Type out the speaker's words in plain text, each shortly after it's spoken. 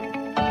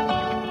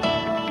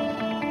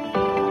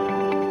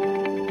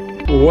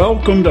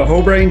Welcome to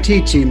Whole Brain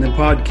Teaching, the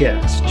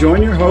podcast.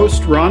 Join your hosts,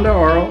 Rhonda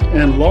Arlt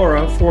and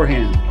Laura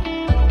Forehand.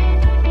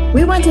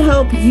 We want to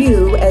help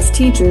you as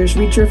teachers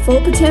reach your full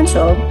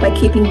potential by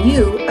keeping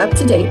you up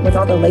to date with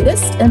all the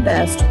latest and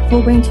best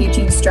whole brain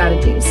teaching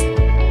strategies.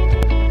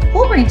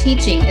 Whole Brain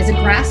Teaching is a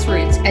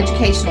grassroots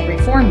educational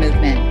reform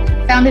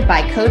movement founded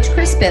by Coach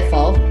Chris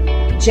Biffle,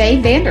 Jay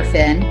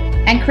Vanderfin,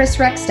 and Chris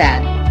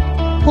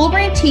Rekstad. Whole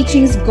Brain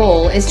Teaching's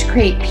goal is to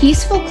create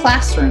peaceful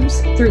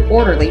classrooms through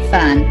orderly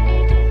fun.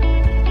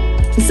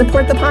 To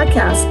support the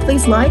podcast,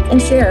 please like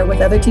and share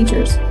with other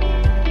teachers.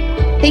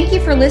 Thank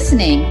you for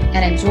listening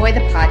and enjoy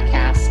the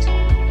podcast.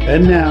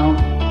 And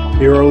now,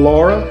 here are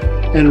Laura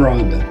and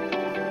Rhonda.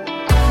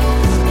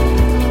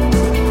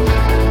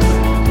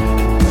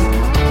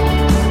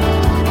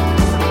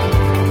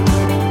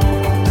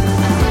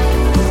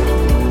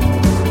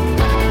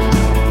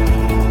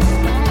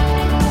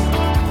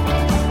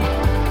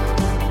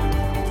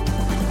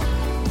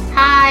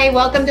 Hi,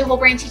 welcome to Whole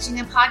Brain Teaching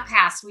the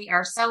podcast. We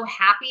are so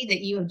happy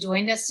that you have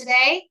joined us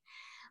today.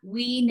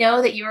 We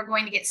know that you are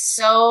going to get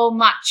so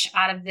much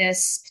out of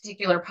this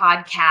particular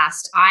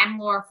podcast. I'm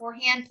Laura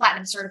Forehand,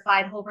 Platinum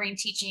Certified Whole Brain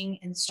Teaching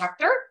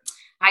Instructor.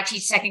 I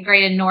teach second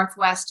grade in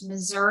Northwest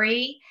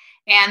Missouri,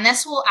 and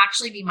this will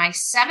actually be my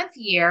 7th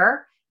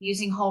year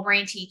using Whole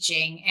Brain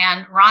Teaching.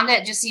 And Rhonda,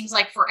 it just seems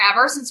like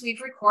forever since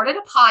we've recorded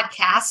a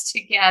podcast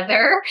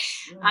together.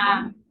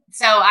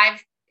 So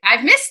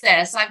I've missed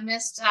this. I've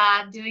missed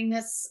doing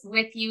this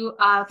with you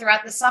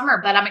throughout the summer,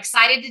 but I'm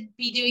excited to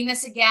be doing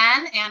this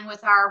again and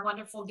with our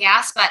wonderful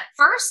guests. But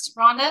first,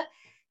 Rhonda,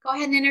 go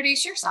ahead and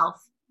introduce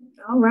yourself.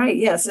 All right.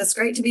 Yes, it's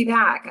great to be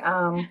back.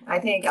 I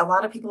think a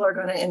lot of people are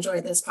going to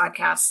enjoy this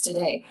podcast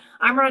today.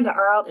 I'm Rhonda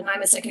Arlt, and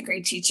I'm a second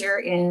grade teacher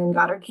in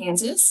Goddard,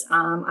 Kansas.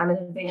 I'm an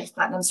advanced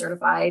platinum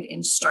certified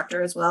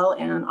instructor as well,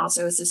 and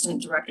also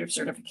assistant director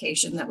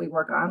certification that we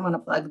work on. I want to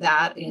plug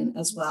that in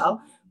as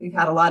well. We've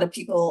had a lot of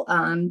people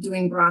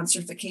doing bronze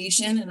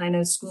certification, and I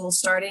know school's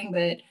starting,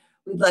 but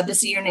we'd love to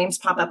see your names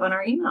pop up on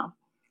our email.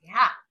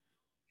 Yeah.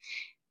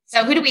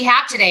 So who do we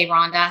have today,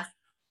 Rhonda?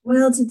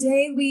 Well,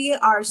 today we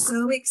are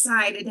so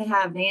excited to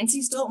have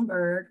Nancy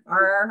Stoltenberg,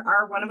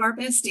 our one of our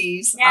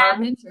besties, our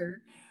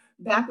mentor,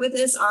 back with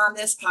us on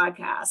this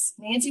podcast.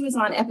 Nancy was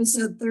on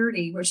episode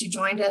 30, where she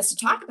joined us to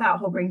talk about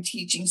Whole Brain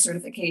Teaching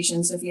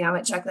certification. So if you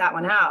haven't checked that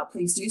one out,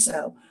 please do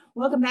so.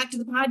 Welcome back to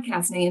the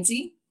podcast,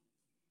 Nancy.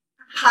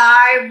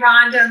 Hi,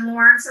 Rhonda and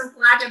Lauren. So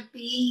glad to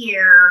be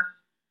here.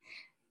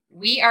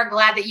 We are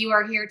glad that you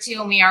are here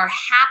too, and we are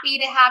happy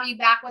to have you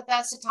back with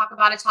us to talk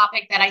about a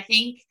topic that I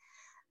think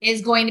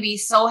is going to be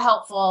so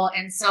helpful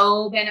and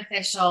so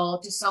beneficial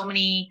to so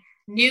many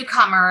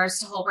newcomers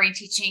to whole brain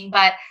teaching.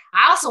 But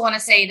I also want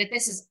to say that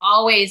this is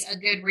always a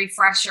good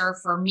refresher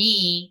for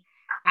me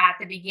at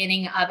the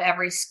beginning of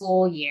every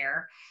school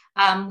year.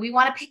 We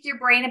want to pick your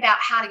brain about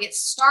how to get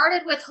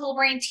started with whole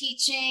brain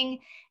teaching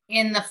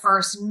in the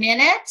first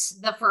minute,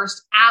 the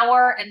first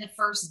hour, and the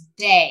first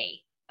day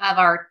of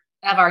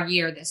our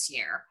year this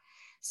year.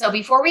 So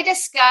before we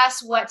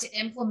discuss what to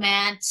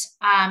implement,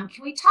 can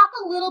we talk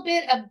a little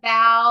bit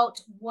about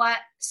what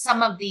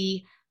some of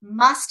the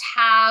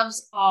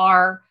must-haves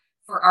are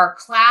for our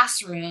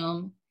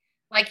classroom,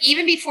 like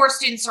even before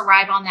students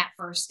arrive on that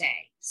first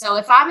day? So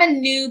if I'm a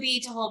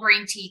newbie to whole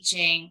brain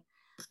teaching,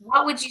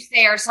 what would you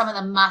say are some of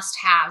the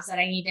must-haves that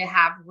I need to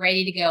have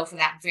ready to go for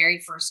that very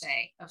first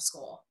day of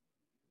school?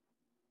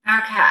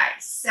 Okay,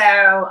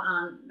 so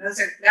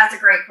that's a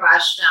great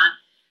question,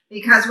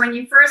 because when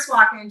you first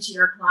walk into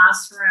your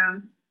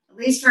classroom, at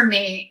least for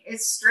me,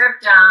 it's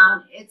stripped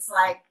down. It's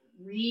like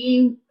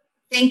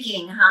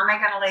rethinking, how am I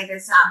going to lay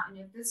this out? And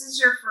if this is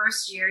your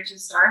first year to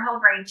start whole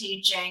brain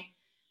teaching,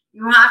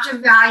 you have to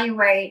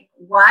evaluate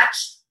what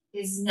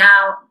is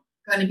now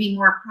going to be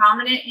more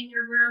prominent in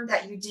your room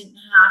that you didn't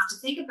have to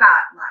think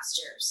about last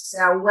year.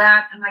 So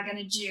what am I going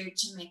to do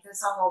to make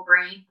this a whole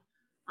brain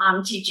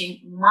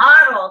teaching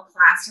model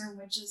classroom,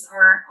 which is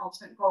our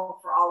ultimate goal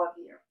for all of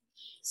you.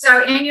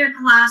 So in your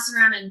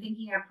classroom and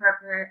thinking of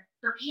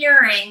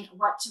preparing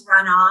what to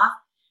run off,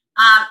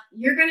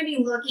 you're going to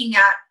be looking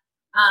at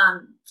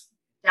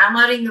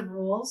downloading the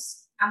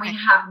rules, and we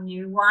have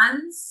new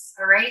ones.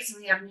 All right, so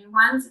we have new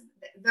ones.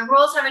 The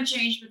rules haven't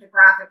changed, but the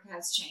graphic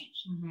has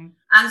changed. Mm-hmm.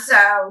 And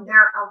so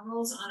there are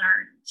rules on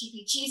our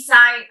TPT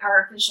site,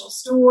 our official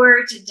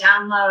store, to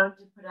download,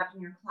 to put up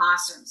in your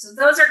classroom. So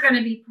those are going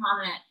to be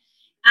prominent.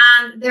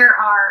 And there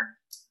are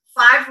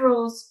 5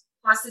 rules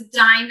plus a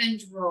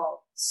diamond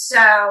rule.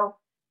 So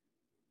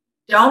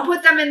don't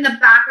put them in the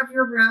back of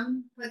your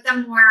room. Put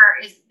them where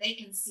they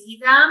can see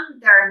them.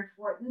 They're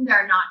important.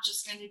 They're not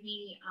just going to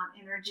be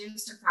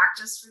introduced and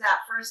practiced for that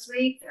first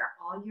week. They're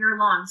all year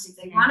long. So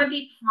they want to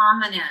be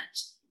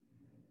prominent.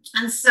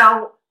 And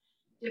so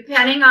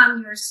depending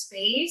on your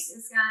space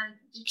is going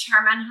to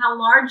determine how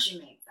large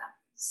you make them.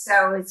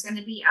 So it's going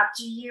to be up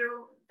to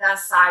you the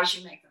size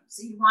you make them.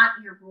 So you want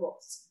your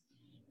rules.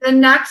 The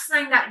next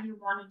thing that you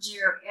want to do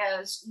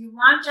is you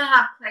want to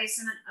have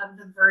placement of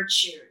the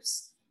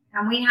virtues.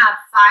 And we have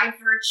 5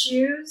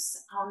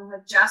 virtues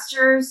with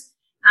gestures.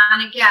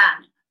 And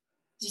again,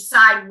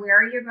 decide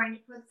where you're going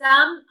to put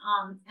them.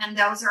 And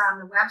those are on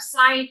the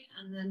website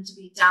and then to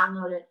be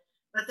downloaded.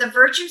 But the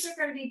virtues are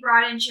going to be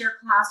brought into your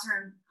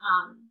classroom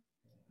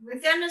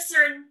within a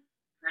certain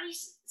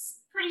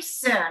pretty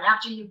soon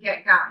after you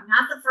get going.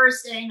 Not the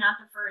first day, not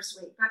the first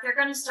week, but they're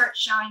going to start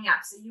showing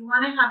up. So you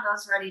want to have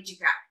those ready to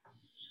go.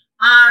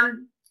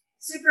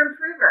 Super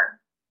Improver.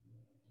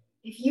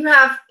 If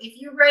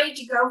you're ready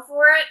to go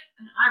for it,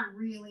 and I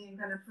really am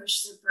going to push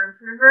Super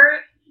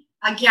Improver.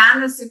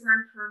 Again, the Super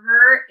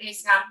Improver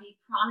is got to be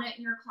prominent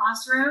in your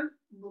classroom.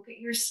 Look at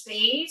your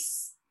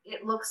space.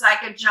 It looks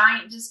like a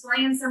giant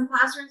display in some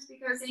classrooms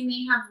because they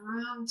may have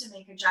room to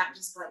make a giant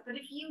display. But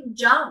if you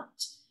don't,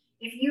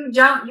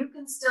 you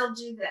can still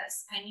do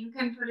this. And you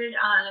can put it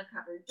on a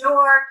cupboard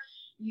door.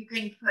 You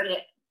can put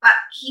it, but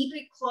keep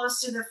it close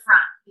to the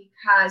front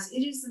because it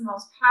is the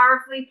most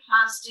powerfully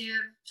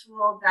positive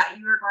tool that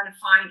you are going to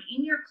find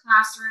in your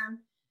classroom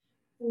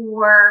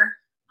for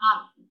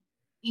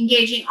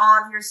engaging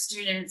all of your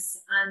students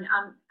and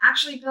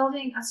actually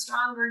building a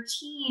stronger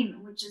team,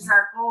 which is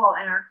our goal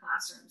in our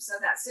classroom. So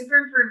that Super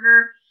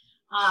Improver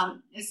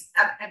is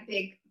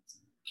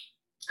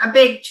a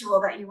big tool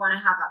that you want to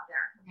have up there.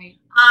 Right.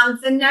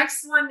 The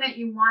next one that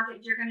you want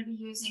that you're going to be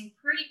using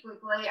pretty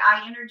quickly,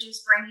 I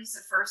introduced Brainies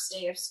the first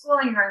day of school.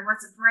 And you're going,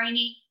 what's a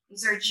Brainy?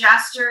 These are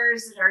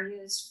gestures that are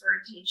used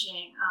for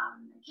teaching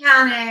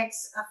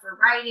mechanics, for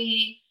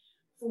writing,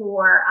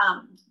 for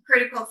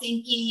critical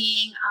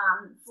thinking,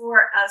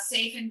 for a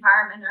safe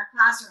environment in our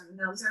classroom.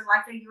 Those are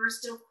like you're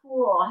still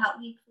cool, help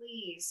me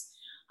please.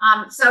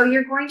 So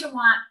you're going to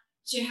want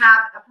to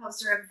have a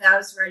poster of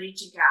those ready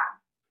to go.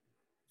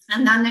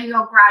 And then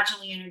you'll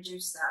gradually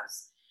introduce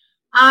those.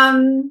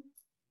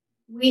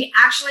 We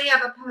actually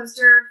have a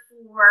poster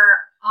for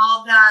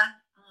all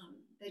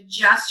the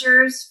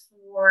gestures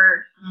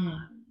for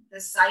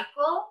the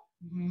cycle.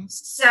 Mm-hmm.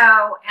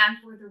 So, and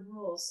for the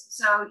rules.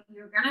 So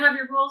you're going to have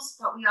your rules,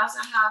 but we also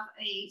have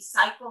a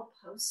cycle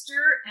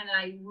poster and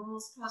a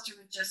rules poster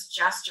with just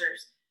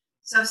gestures.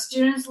 So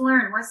students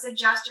learn what's the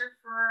gesture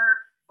for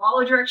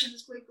follow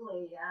directions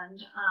quickly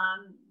and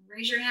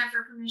raise your hand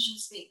for permission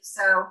to speak.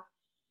 So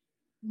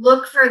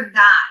look for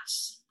that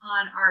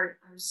on our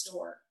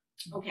store.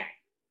 Okay.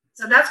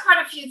 So that's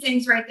quite a few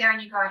things right there.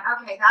 And you're going,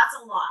 okay, that's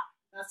a lot.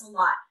 That's a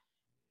lot.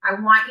 I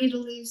want you to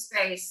leave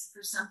space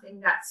for something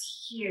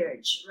that's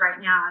huge right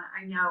now. And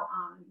I know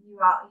you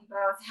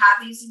both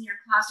have these in your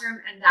classroom,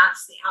 and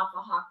that's the Alpha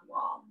Hawk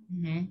wall.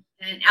 Mm-hmm.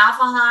 And an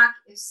Alpha Hawk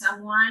is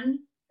someone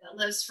that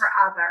lives for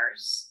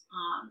others.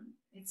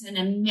 It's an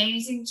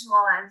amazing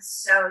tool. And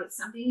so it's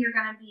something you're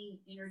going to be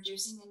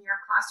introducing in your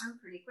classroom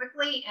pretty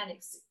quickly. And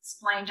it's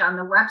explained on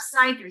the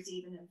website. There's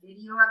even a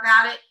video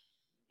about it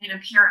and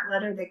a parent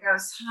letter that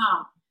goes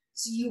home.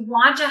 So you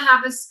want to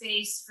have a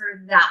space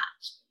for that.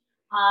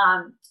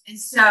 And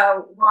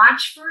so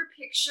watch for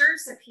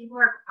pictures that people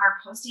are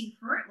posting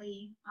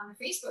currently on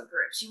the Facebook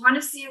groups. You want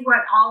to see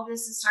what all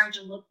this is starting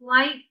to look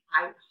like.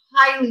 I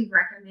highly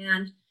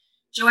recommend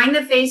join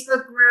the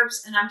Facebook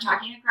groups, and I'm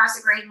talking across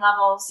the grade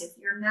levels. If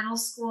you're middle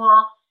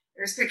school,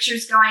 there's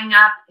pictures going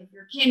up. If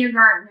you're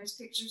kindergarten, there's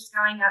pictures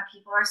going up.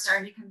 People are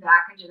starting to come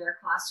back into their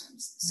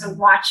classrooms. So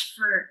watch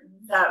for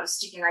those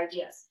to get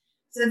ideas.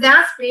 So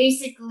that's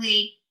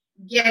basically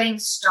getting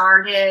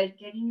started,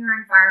 getting your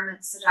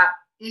environment set up.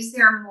 Is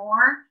there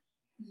more?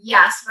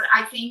 Yes, but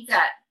I think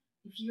that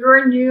if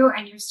you're new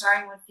and you're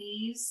starting with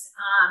these,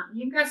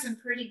 you've got some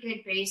pretty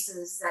good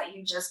bases that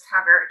you just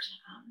covered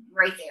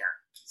right there.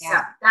 Yeah.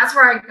 So that's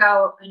where I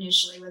go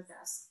initially with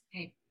this.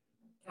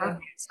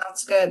 Okay,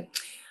 sounds good.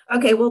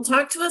 Okay, well,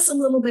 talk to us a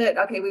little bit.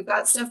 Okay, we've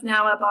got stuff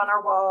now up on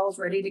our walls,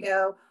 ready to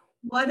go.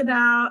 What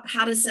about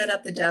how to set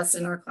up the desks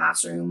in our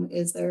classroom?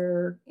 Is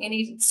there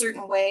any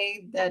certain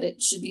way that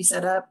it should be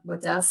set up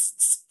with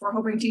desks for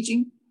whole brain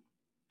teaching?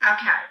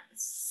 Okay,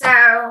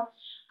 so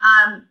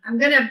I'm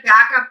going to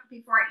back up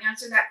before I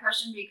answer that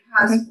question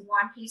because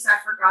one piece I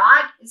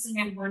forgot is the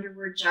new Wonder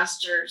Word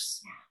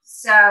gestures.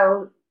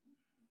 So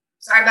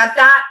sorry about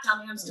that. Tell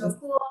me I'm still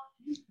cool.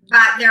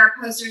 But there are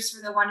posters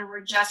for the Wonder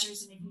Word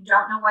gestures. And if you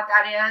don't know what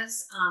that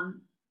is,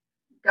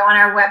 go on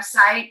our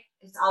website.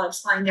 It's all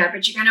explained there.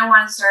 But you're going to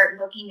want to start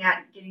looking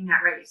at getting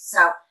that ready.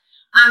 So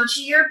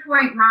to your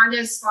point, Rhonda,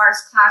 as far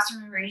as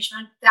classroom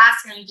arrangement,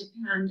 that's going to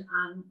depend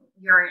on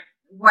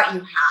what you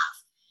have.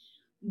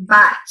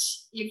 But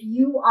if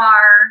you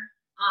are,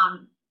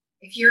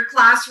 if your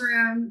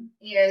classroom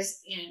is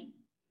in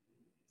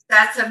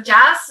sets of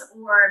desks,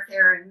 or if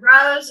they're in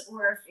rows,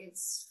 or if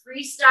it's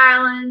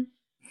freestyling,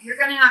 you're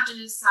going to have to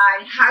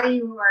decide how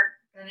you are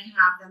going to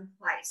have them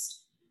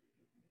placed.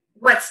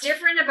 What's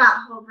different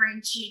about whole brain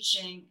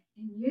teaching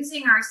and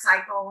using our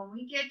cycle, when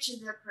we get to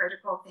the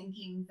critical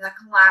thinking, the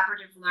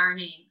collaborative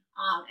learning,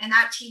 and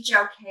that Teach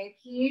OK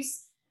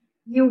piece,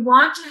 you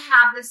want to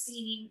have the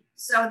seating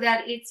so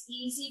that it's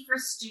easy for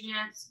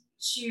students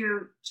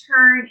to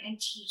turn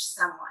and teach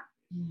someone.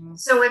 Mm-hmm.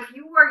 So if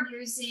you are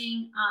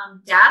using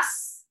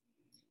desks,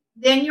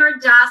 then your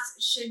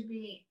desk should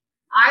be,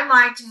 I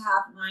like to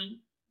have mine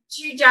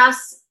 2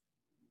 desks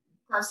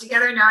close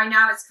together. Now I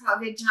know it's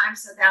COVID time,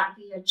 so that would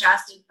be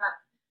adjusted, but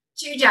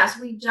 2 desks.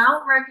 We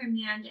don't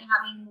recommend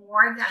having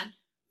more than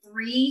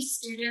 3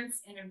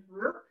 students in a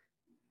group,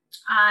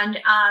 and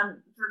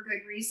for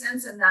good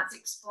reasons, and that's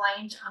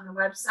explained on the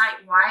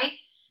website why.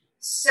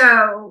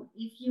 So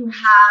if you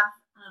have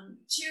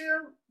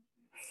 2,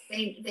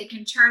 they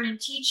can turn and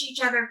teach each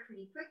other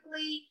pretty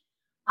quickly.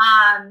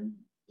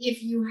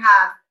 If you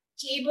have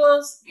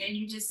tables, then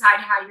you decide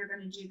how you're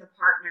going to do the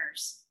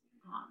partners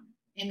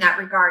in that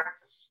regard.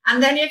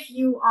 And then if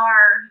you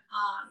are,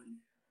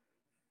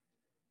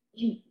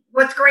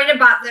 what's great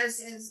about this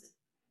is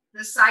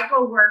the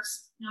cycle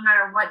works no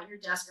matter what your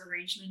desk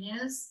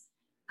arrangement is.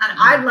 And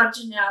I'd love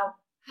to know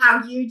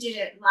how you did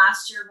it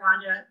last year,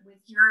 Rhonda, with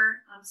your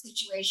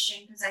situation,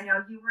 because I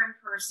know you were in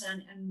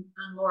person and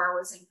Laura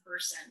was in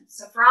person.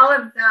 So for all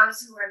of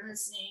those who are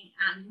listening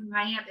and who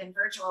may have been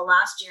virtual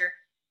last year,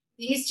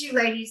 these 2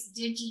 ladies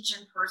did teach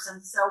in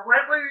person. So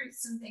what were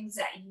some things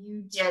that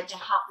you did to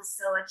help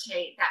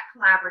facilitate that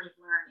collaborative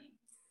learning?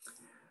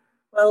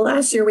 Well,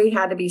 last year we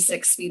had to be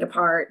 6 feet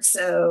apart,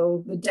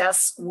 so the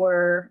desks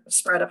were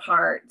spread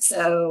apart.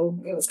 So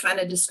it was kind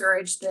of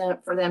discouraged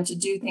for them to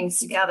do things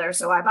together.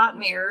 So I bought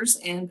mirrors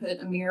and put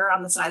a mirror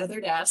on the side of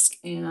their desk,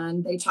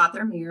 and they taught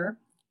their mirror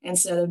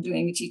instead of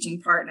doing a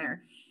teaching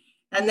partner.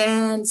 And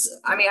then,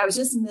 I was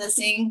just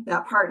missing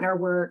that partner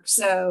work.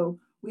 So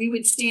we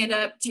would stand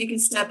up, take a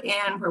step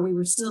in where we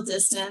were still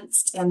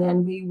distanced, and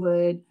then we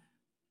would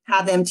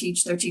have them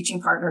teach their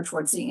teaching partner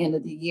towards the end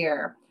of the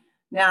year.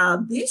 Now,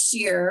 this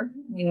year,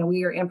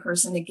 we are in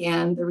person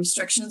again. The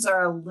restrictions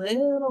are a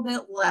little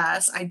bit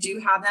less. I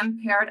do have them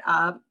paired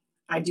up.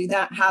 I do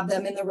have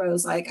them in the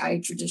rows like I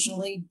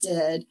traditionally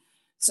did.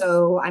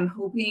 So I'm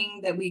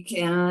hoping that we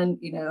can,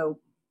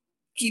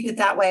 keep it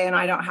that way and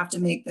I don't have to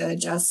make the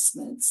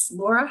adjustments.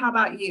 Laura, how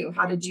about you?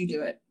 How did you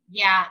do it?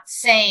 Yeah,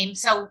 same.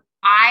 So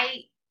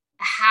I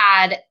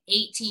had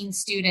 18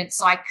 students,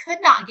 so I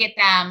could not get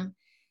them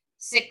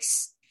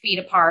 6 feet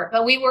apart,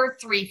 but we were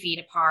 3 feet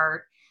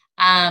apart.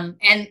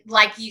 And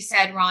like you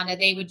said, Rhonda,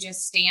 they would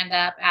just stand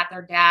up at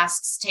their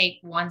desks, take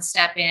 1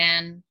 step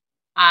in,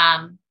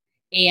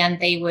 and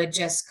they would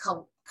just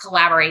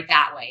collaborate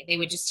that way. They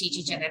would just teach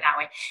each other that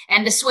way.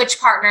 And to switch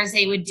partners,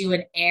 they would do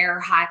an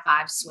air high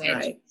five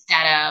switch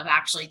instead of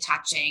actually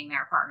touching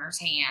their partner's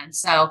hand.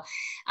 So,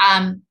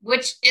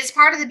 which is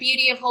part of the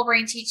beauty of whole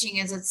brain teaching,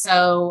 is it's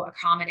so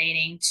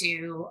accommodating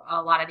to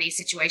a lot of these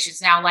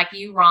situations. Now, like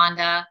you,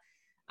 Rhonda,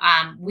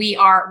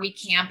 we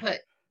can put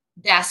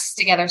desks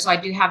together. So I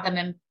do have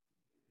them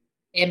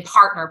in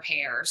partner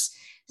pairs.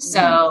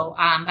 So,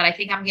 but I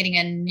think I'm getting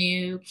a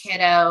new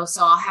kiddo.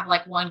 So I'll have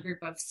like 1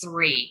 group of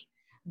 3,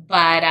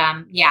 but,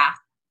 yeah,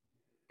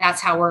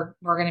 that's how we're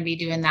going to be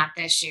doing that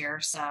this year.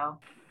 So,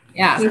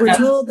 yeah. We were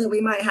told that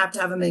we might have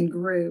to have them in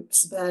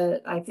groups,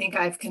 but I think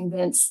I've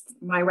convinced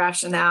my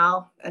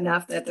rationale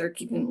enough that they're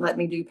letting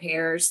me do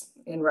pairs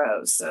in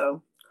rows.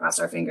 So cross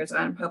our fingers.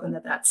 I'm hoping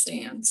that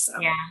stands. So.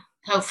 Yeah,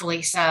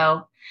 hopefully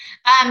so.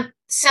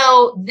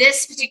 So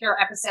this particular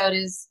episode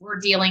we're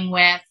dealing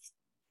with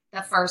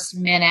the first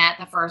minute,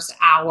 the first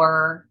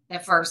hour, the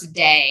first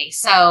day.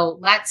 So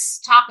let's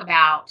talk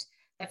about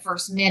the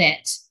first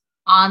minute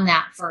on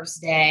that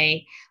first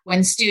day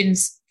when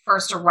students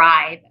first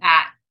arrive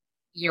at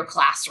your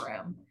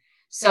classroom.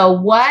 So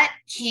what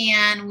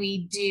can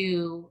we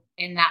do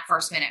in that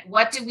first minute?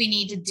 What do we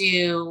need to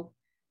do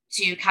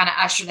to kind of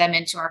usher them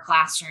into our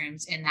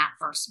classrooms in that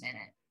first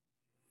minute?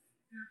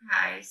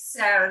 Okay,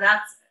 so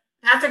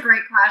that's a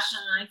great question.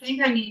 I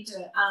think I need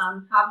to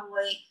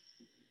probably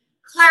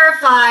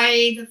clarify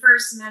the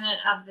first minute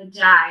of the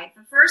day.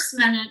 The first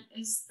minute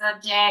is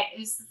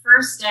the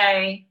first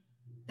day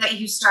that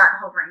you start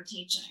whole brain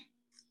teaching.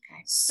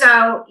 Okay.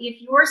 So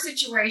if your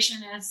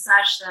situation is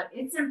such that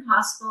it's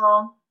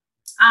impossible,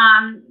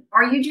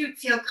 or you do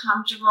feel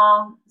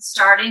comfortable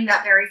starting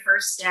that very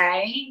first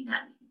day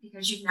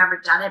because you've never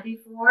done it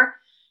before,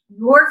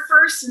 your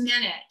first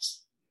minute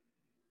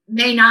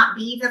may not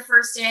be the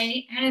first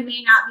day, and it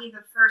may not be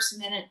the first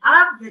minute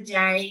of the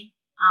day.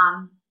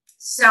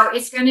 So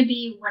it's going to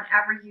be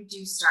whenever you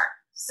do start.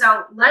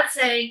 So let's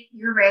say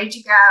you're ready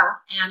to go,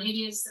 and it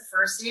is the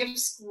first day of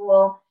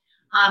school.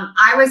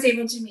 I was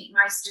able to meet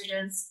my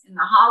students in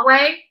the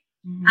hallway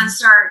and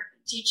start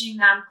teaching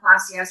them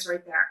Class Yes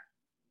right there.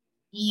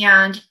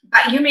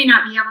 But you may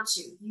not be able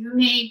to. You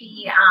may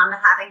be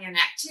having an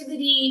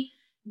activity.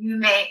 You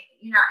may,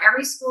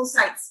 every school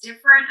site's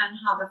different on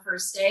how the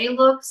first day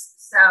looks.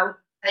 So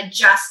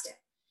adjust it.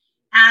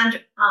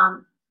 And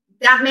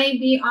that may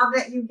be all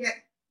that you get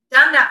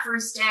done that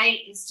first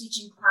day is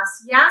teaching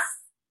Class Yes.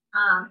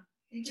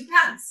 It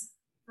depends.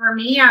 For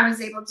me, I was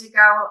able to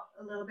go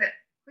a little bit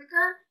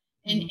quicker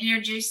in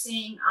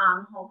introducing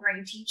whole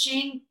brain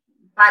teaching.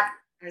 But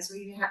as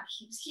we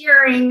keep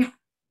hearing,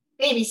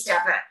 baby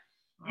step it.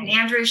 And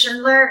Andrea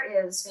Schindler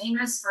is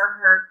famous for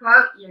her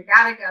quote, "You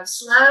gotta go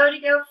slow to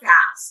go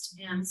fast."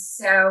 And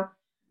so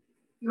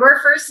your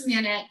first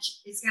minute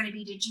is going to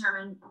be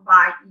determined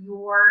by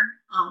your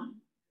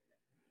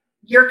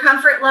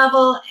comfort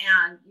level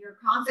and your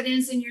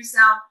confidence in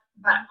yourself.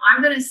 But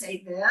I'm going to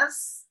say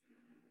this.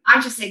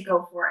 I just say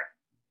go for it.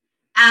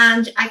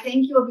 And I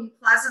think you'll be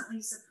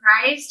pleasantly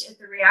surprised at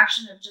the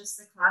reaction of just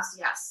the class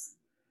yes.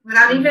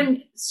 Without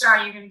even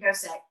starting, you're going to go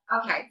say,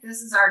 okay,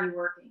 this is already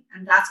working.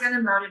 And that's going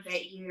to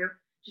motivate you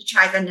to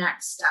try the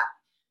next step.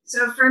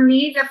 So for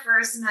me, the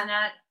first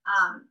minute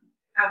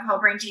of whole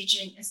brain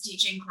teaching is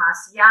teaching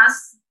class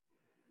yes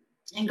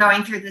and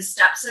going through the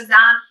steps of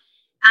that.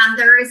 And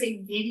there is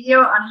a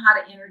video on how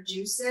to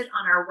introduce it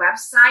on our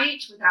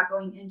website without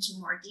going into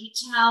more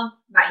detail,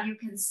 but you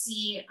can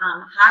see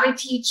how to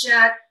teach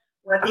it,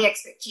 what the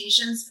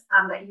expectations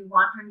that you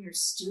want from your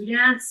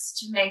students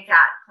to make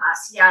that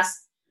class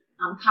yes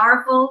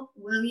powerful.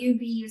 Will you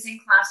be using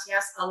class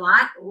yes a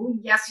lot? Oh,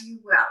 yes, you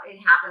will. It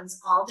happens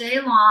all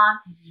day long.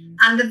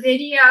 And the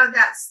video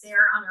that's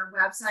there on our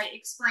website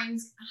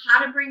explains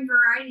how to bring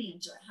variety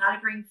into it, how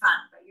to bring fun.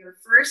 But your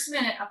first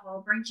minute of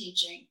whole brain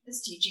teaching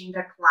is teaching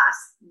the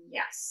class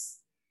yes.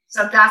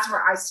 So that's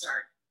where I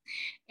start.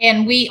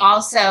 And we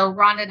also,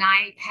 Rhonda and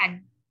I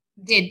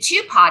did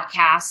 2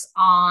 podcasts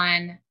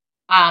on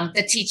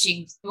the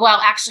teaching.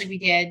 Well, actually we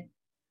did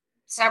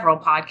several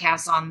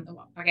podcasts on,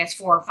 I guess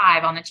 4 or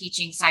 5 on the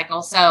teaching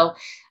cycle. So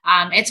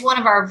it's one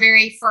of our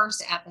very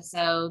first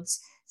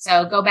episodes.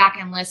 So go back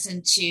and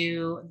listen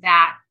to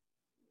that.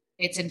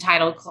 It's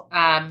entitled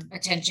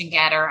Attention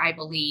Getter, I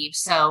believe.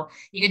 So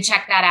you can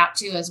check that out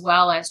too, as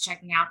well as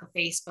checking out the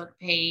Facebook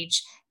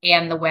page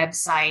and the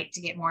website to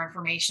get more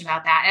information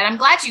about that. And I'm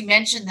glad you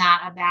mentioned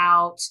that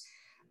about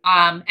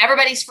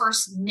everybody's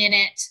first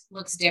minute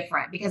looks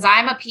different, because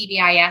I'm a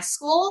PBIS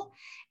school.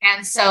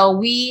 And so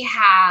we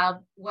have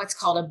what's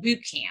called a boot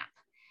camp.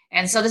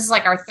 And so this is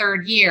like our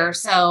 3rd year.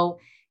 So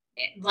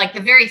like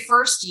the very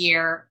first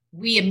year,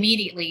 we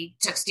immediately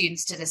took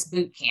students to this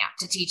boot camp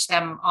to teach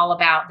them all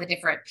about the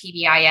different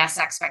PBIS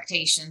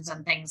expectations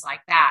and things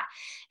like that.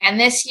 And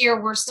this year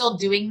we're still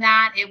doing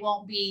that. It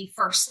won't be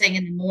first thing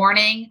in the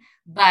morning,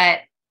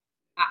 but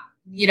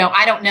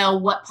I don't know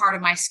what part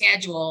of my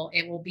schedule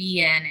it will be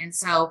in. And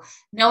so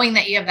knowing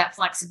that you have that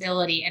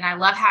flexibility, and I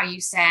love how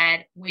you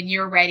said when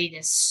you're ready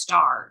to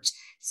start.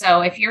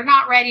 So if you're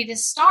not ready to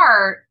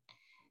start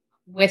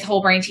with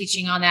whole brain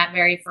teaching on that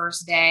very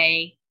first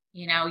day,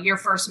 your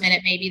first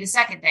minute may be the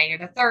second day or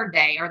the 3rd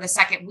day or the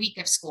 2nd week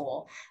of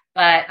school.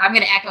 But I'm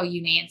going to echo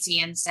you, Nancy,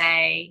 and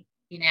say,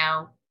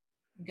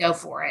 go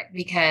for it,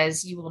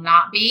 because you will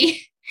not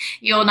be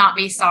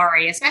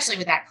sorry, especially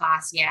with that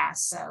class. Yeah.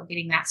 So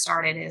getting that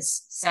started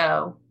is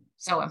so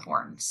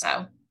important.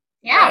 So,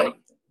 yeah. Right.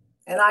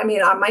 And I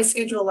mean, on my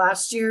schedule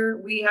last year,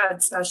 we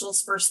had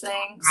specials first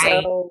thing.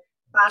 Right. So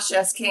class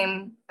yes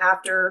came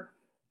after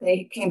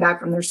they came back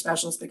from their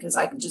specials, because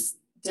I just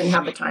didn't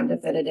have the time to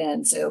fit it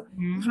in. So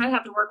you kind of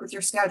have to work with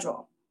your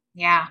schedule.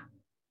 Yeah.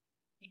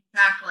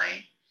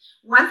 Exactly.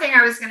 One thing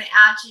I was going to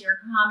add to your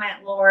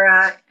comment,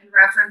 Laura, in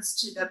reference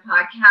to the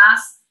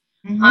podcast,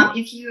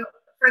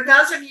 for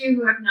those of you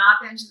who have not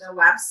been to the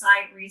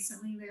website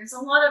recently, there's a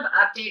lot of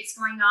updates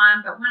going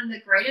on, but one of the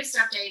greatest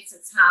updates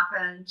that's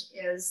happened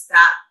is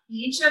that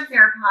each of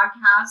their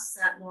podcasts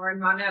that Laura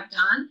and Rhonda have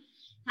done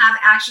have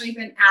actually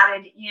been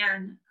added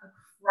in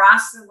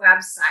across the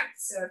website.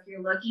 So if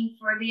you're looking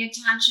for the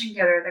attention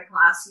getter, the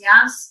class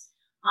yes,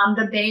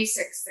 the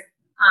basics,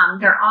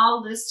 they're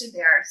all listed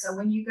there. So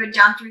when you go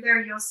down through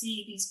there, you'll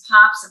see these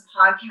pops of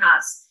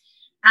podcasts,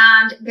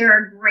 and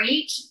they're a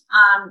great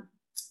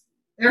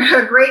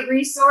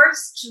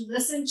resource to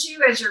listen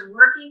to as you're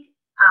working,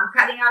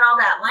 cutting out all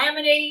that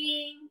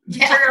laminating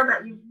material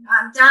that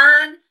you've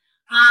done.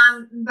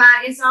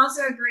 But it's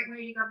also a great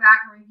way to go back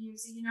and review.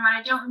 So,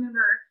 I don't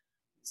remember.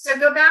 So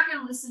go back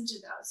and listen to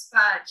those.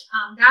 But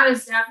that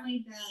has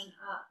definitely been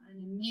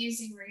an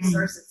amazing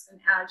resource that's been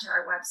added to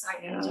our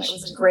website. Yeah, it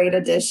was a great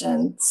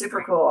addition.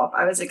 Super cool.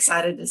 I was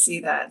excited to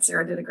see that.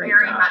 Sarah did a great job.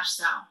 Very much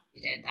so.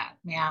 You did that.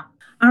 Yeah.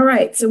 All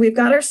right. So we've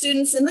got our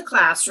students in the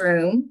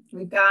classroom.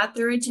 We've got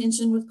their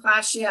attention with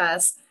class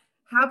yes.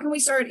 How can we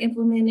start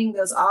implementing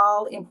those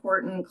all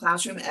important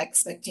classroom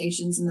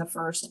expectations in the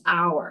first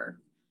hour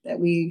that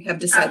we have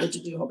decided to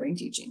do whole brain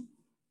teaching?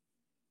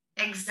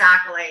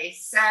 Exactly.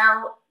 So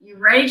you're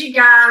ready to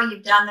go.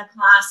 You've done the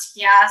class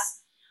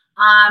yes.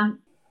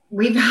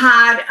 We've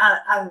had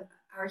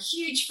our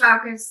huge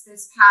focus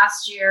this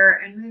past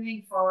year and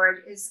moving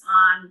forward is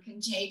on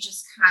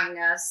contagious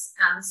kindness.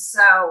 And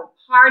so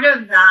part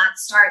of that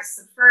starts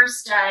the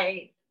first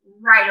day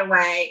right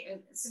away,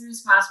 as soon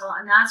as possible.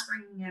 And that's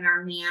bringing in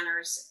our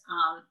manners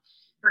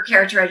for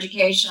character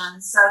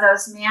education. So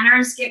those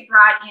manners get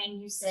brought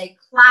in. You say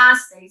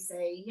class, they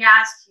say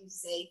yes. You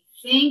say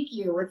thank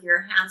you with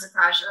your hands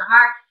across your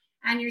heart.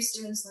 And your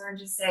students learn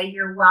to say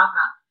you're welcome.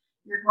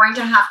 You're going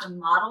to have to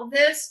model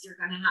this. You're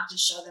going to have to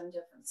show them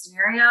different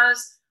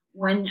scenarios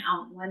when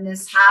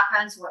this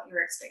happens, what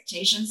your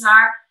expectations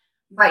are.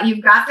 But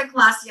you've got the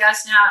class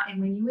yes now. And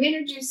when you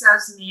introduce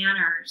those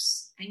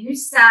manners and you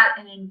set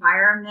an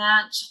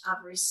environment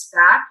of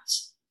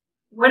respect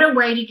what a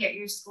way to get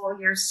your school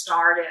year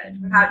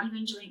started without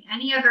even doing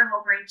any other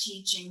whole brain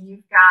teaching.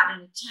 You've got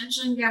an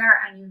attention getter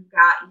and you've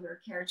got your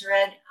character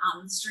ed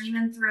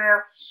streaming through.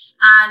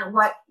 And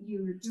what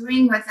you're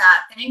doing with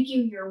that, thank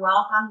you, you're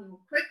welcome, you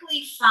will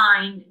quickly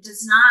find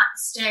does not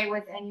stay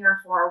within your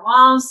four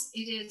walls.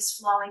 It is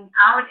flowing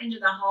out into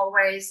the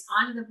hallways,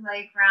 onto the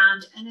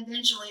playground, and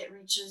eventually it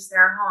reaches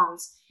their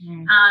homes.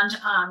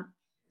 And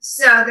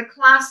so the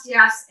class,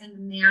 yes, and the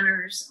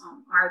manners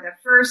are the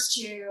first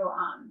two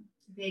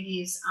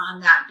biggies on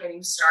that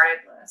getting started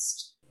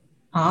list.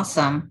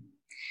 Awesome.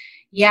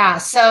 Yeah.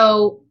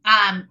 So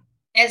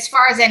as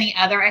far as any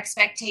other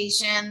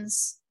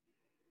expectations,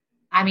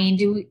 I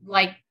mean,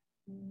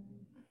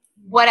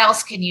 what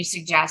else can you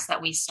suggest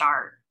that we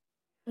start?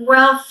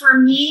 Well, for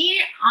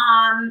me,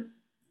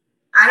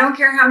 I don't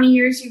care how many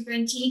years you've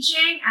been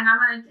teaching, and I'm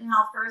going to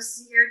tell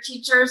first year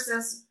teachers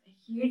this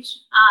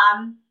huge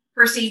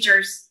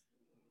procedures.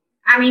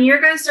 I mean,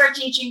 you're going to start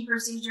teaching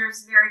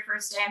procedures the very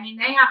first day. I mean,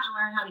 they have to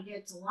learn how to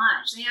get to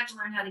lunch. They have to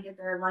learn how to get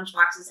their lunch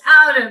boxes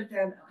out of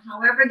them,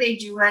 however they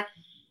do it.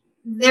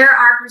 There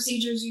are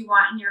procedures you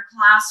want in your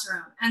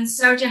classroom. And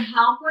so to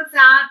help with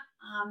that,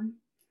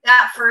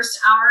 that first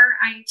hour,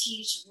 I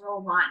teach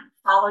rule 1,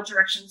 follow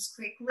directions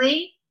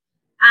quickly.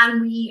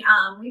 And we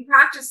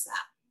practice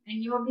that.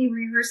 And you will be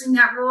rehearsing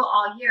that rule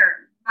all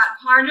year. But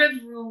part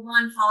of rule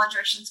 1, follow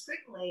directions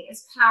quickly,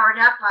 is powered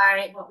up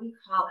by what we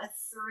call a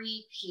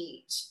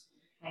 3-peat.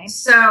 Okay.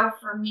 So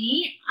for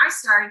me, I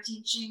started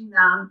teaching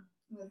them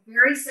with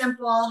very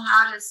simple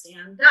how to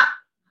stand up,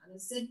 how to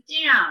sit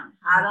down,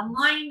 how to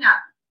line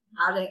up,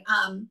 how to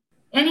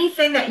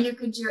anything that you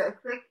could do a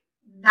quick,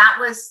 that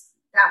was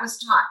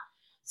taught.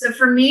 So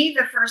for me,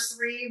 the first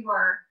 3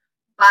 were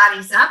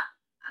bodies up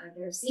out of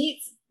their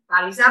seats,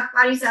 bodies up,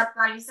 bodies up,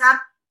 bodies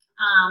up.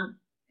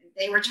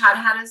 They were taught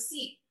how to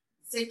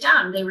sit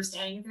down. They were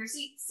standing in their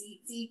seat,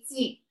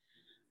 seat.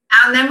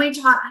 And then we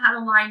taught how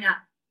to line up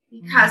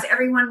because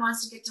everyone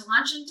wants to get to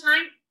lunch in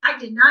time. I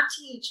did not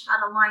teach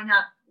how to line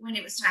up when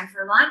it was time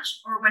for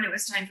lunch or when it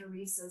was time for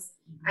recess.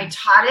 I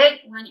taught it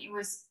when it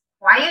was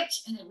quiet,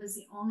 and it was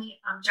the only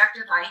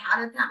objective I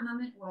had at that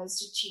moment was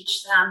to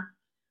teach them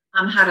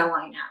how to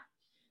line up.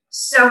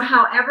 So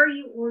however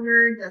you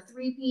order the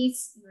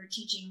 3-peats, you're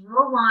teaching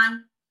rule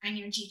 1 and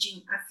you're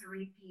teaching a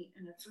 3-peat.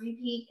 And a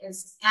 3-peat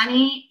is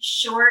any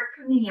short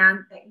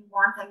command that you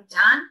want them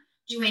done,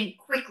 doing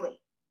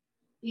quickly.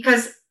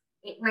 Because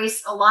it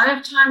wastes a lot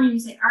of time and you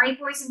say, all right,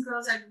 boys and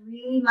girls, I'd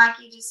really like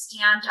you to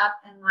stand up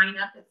and line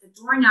up at the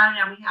door now.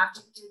 Now we have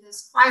to do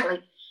this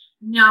quietly.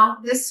 No,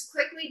 this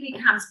quickly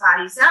becomes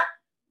bodies up,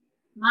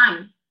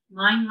 line.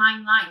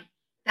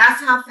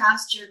 That's how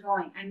fast you're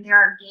going. And there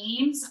are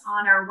games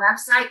on our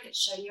website that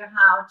show you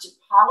how to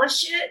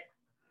polish it,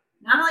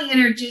 not only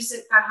introduce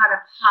it, but how to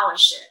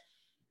polish it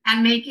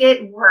and make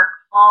it work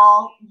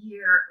all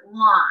year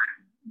long.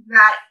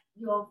 That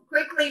you'll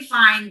quickly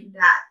find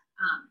that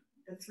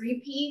the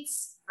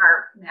 3-peats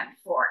are meant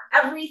for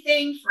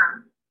everything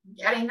from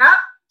getting up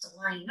to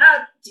lining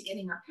up to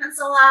getting a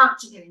pencil out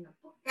to getting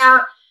a book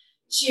out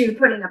to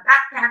putting a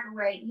backpack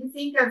away. You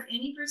think of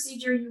any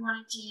procedure you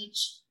want to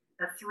teach,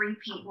 the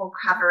 3-peat will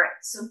cover it.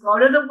 So go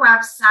to the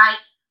website,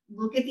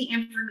 look at the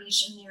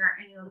information there,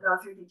 and you'll go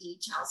through the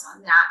details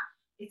on that.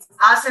 It's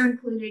also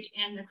included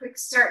in the quick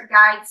start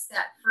guides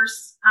that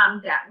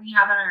we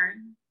have in our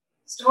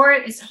store.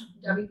 It's a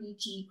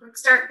WBT quick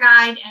start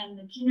guide, and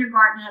the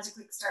kindergarten has a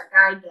quick start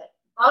guide that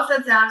both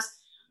of those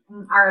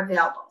are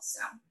available.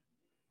 So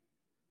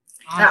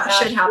that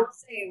should help.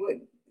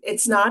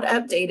 It's not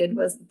updated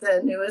with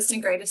the newest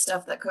and greatest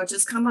stuff that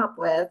coaches come up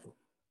with,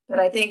 but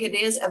I think it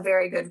is a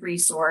very good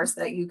resource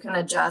that you can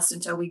adjust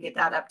until we get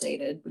that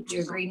updated. Would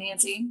you agree,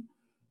 Nancy?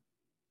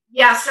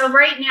 Yeah, so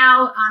right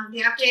now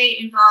the update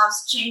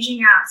involves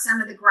changing out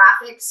some of the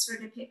graphics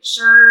for the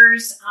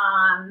pictures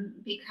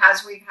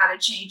because we've had a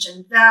change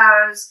in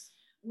those.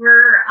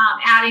 We're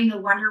adding the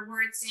wonder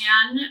words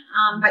in,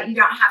 but you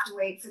don't have to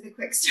wait for the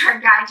quick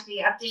start guide to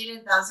be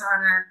updated. Those are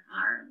on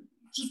our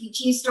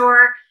TPT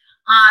store.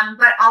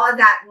 But all of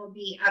that will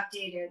be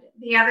updated.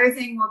 The other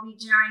thing we'll be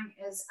doing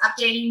is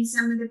updating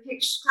some of the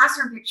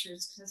classroom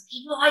pictures because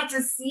people like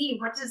to see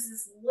what does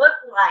this look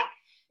like.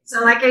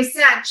 So like I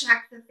said,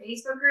 check the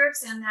Facebook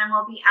groups, and then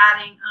we'll be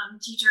adding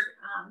teacher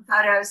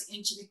photos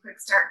into the quick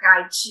start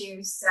guide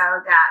too, so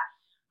that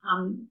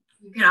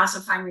you can also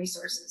find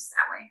resources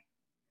that way.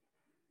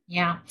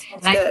 Yeah.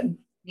 That's good.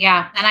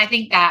 And I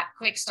think that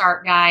quick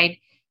start guide,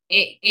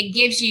 it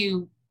gives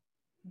you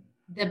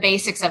the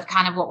basics of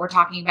kind of what we're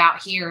talking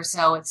about here.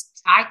 So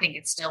I think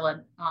it's still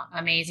an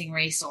amazing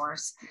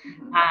resource.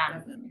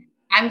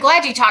 I'm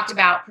glad you talked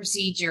about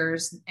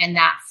procedures and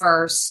that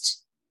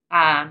first,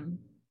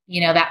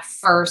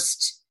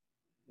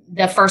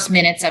 the first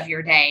minutes of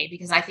your day,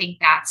 because I think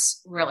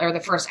that's really, or the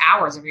first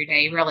hours of your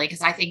day, really,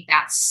 because I think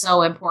that's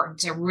so important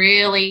to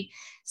really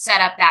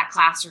set up that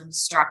classroom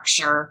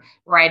structure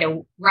right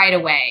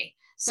away.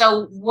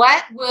 So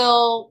what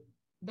will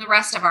the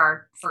rest of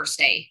our first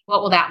day,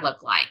 what will that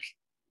look like?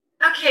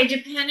 Okay,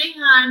 depending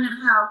on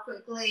how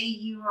quickly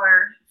you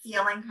are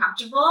feeling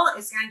comfortable,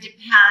 it's going to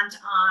depend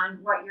on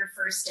what your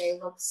first day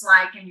looks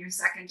like and your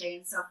second day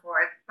and so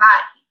forth.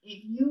 But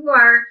if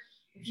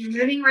you're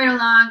moving right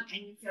along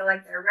and you feel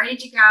like they're ready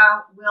to go,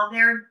 will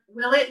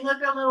it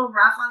look a little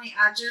rough on the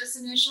edges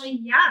initially?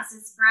 Yes,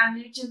 it's brand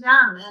new to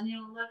them, and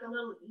it'll look a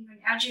little even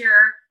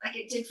edgier like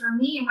it did for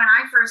me when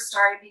I first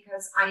started,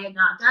 because I had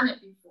not done it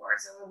before.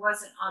 So it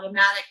wasn't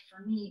automatic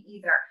for me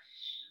either.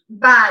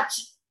 But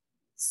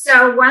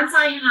so once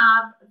I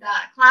have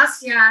that class,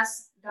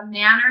 yes, the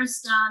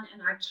manners done,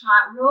 and I've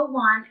taught rule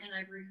 1 and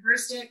I've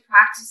rehearsed it,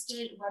 practiced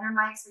it, what are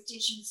my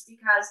expectations?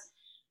 Because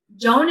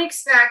don't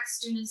expect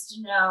students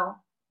to know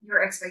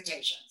your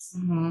expectations.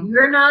 Mm-hmm.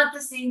 You're not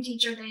the same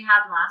teacher they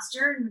had last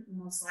year,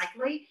 most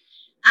likely.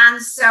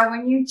 And so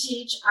when you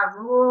teach a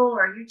rule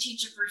or you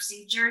teach a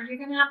procedure, you're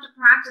going to have to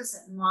practice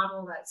it and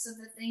model it so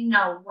that they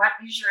know what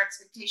is your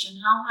expectation.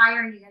 How high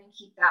are you going to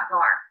keep that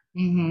bar?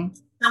 Mm-hmm.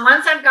 So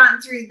once I've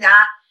gotten through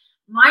that,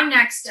 my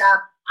next step,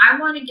 I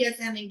want to get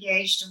them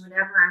engaged in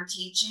whatever I'm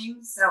teaching.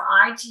 So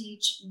I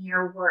teach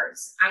mirror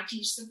words. I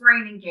teach the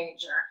brain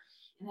engager,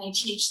 and I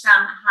teach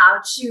them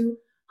how to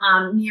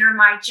mirror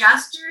my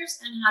gestures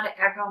and how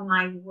to echo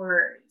my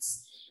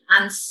words.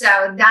 And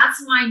so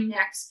that's my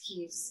next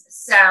piece.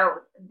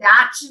 So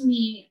that to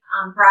me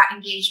brought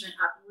engagement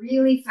up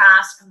really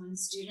fast. And when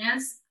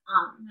students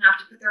have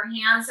to put their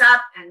hands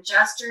up and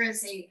gesture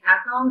as they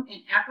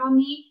echo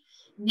me,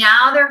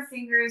 now their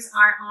fingers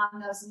aren't on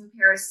those new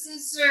pair of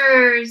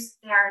scissors.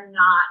 They're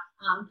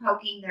not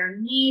poking their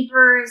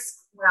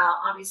neighbors. Well,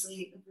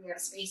 obviously, if we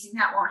have spacing,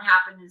 that won't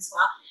happen as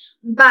well.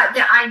 But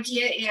the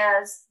idea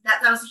is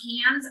that those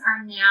hands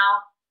are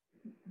now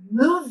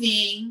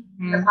moving.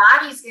 Mm-hmm. The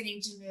body's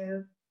getting to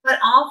move, but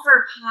all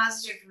for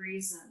positive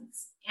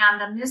reasons.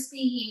 And the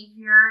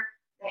misbehavior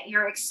that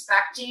you're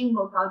expecting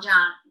will go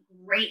down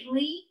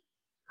greatly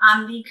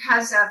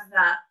because of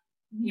the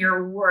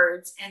mirror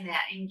words and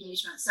that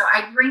engagement. So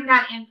I bring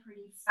that in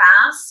pretty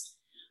fast.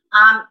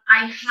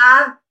 I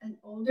have an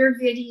older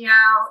video.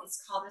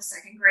 It's called the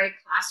Second Grade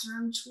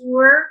Classroom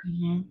Tour.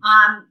 Mm-hmm.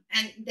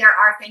 And there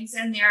are things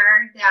in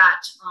there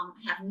that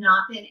have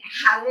not been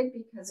added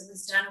because it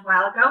was done a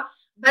while ago.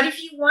 But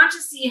if you want to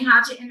see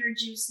how to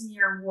introduce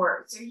mirror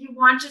words, or you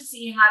want to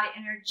see how to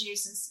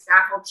introduce and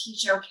scaffold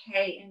Teach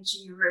OK into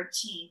your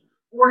routine,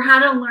 or how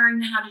to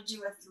learn how to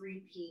do a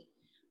 3P,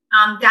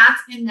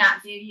 that's in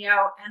that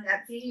video, and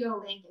that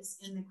video link is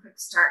in the Quick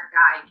Start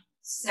Guide.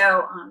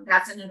 So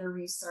that's another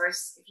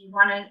resource if you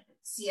want to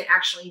see it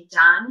actually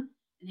done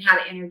and how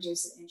to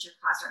introduce it into your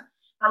classroom.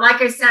 But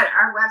like I said,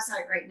 our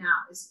website right now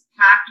is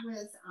packed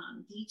with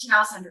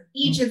details under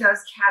each of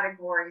those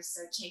categories,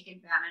 so take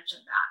advantage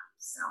of that.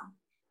 So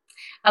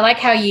I like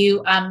how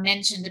you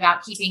mentioned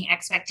about keeping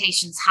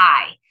expectations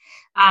high.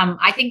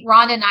 I think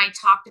Rhonda and I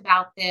talked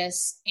about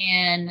this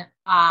in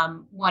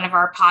one of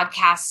our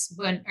podcasts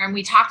and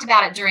we talked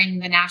about it during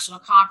the national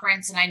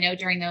conference. And I know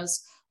during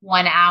those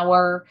 1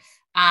 hour,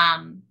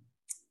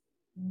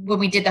 when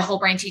we did the whole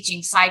brain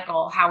teaching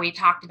cycle, how we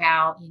talked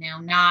about,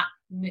 not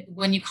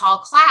when you call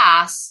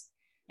class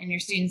and your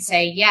students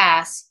say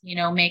yes,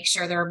 make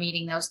sure they're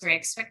meeting those 3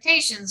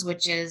 expectations,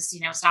 which is,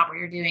 stop what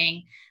you're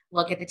doing,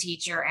 look at the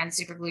teacher, and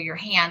super glue your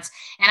hands.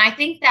 And I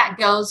think that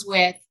goes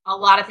with a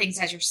lot of things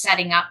as you're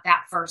setting up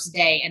that first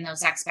day and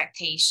those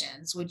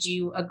expectations. Would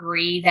you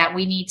agree that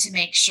we need to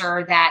make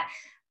sure that,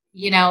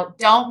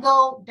 don't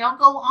go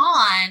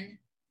on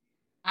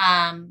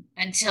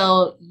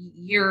until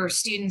your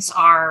students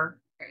are,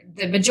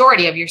 the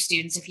majority of your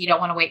students, if you don't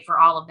want to wait for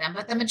all of them,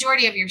 but the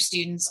majority of your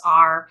students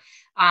are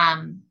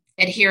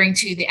adhering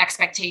to the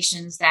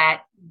expectations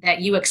that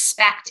you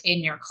expect in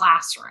your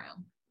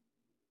classroom?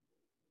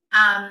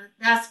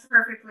 That's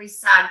perfectly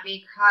said,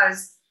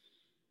 because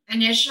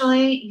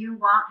initially you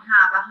won't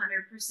have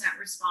 100%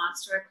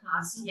 response to a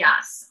class.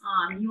 Yes.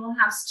 You will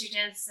have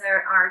students that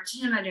are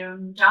timid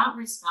and don't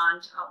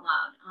respond out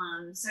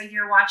loud. So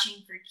you're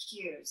watching for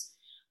cues,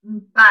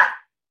 but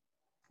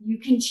you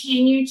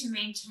continue to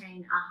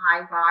maintain a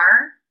high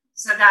bar.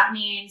 So that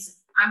means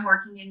I'm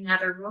working in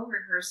another rule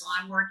rehearsal.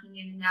 I'm working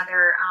in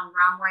another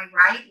wrong way,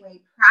 right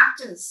way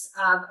practice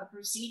of a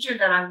procedure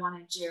that I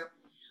want to do.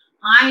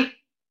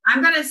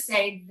 I'm going to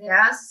say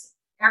this.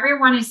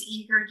 Everyone is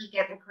eager to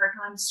get the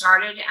curriculum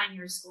started, and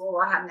your school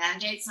will have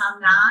mandates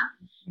on that.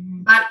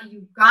 Mm-hmm. But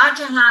you've got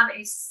to have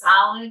a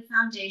solid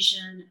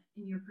foundation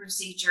in your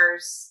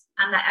procedures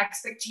and the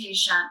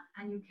expectation.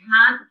 And you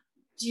can't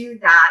do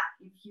that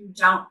if you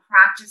don't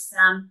practice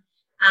them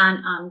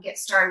and get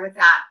started with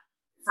that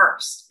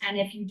first. And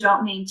if you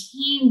don't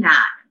maintain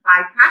that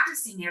by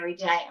practicing every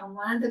day. And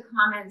one of the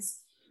comments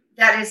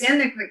that is in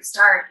the Quick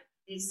Start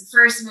is the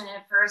first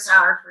minute, first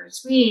hour,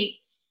 first week.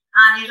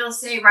 And it'll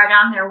say right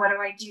on there, what do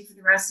I do for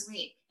the rest of the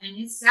week? And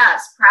it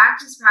says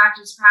practice,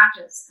 practice,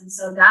 practice. And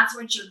so that's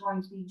what you're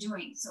going to be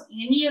doing. So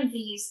any of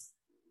these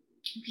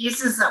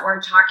pieces that we're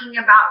talking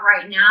about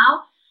right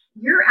now,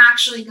 you're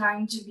actually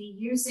going to be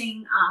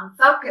using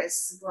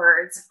focus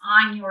words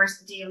on your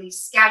daily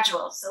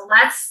schedule. So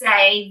let's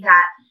say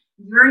that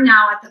you're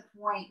now at the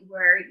point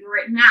where you're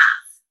at math.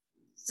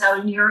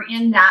 So you're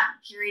in that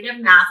period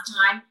of math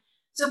time.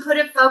 So put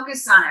a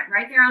focus on it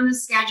right there on the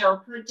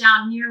schedule. Put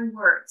down near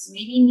words.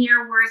 Maybe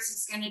near words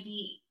is going to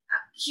be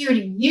a cue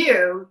to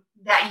you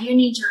that you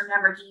need to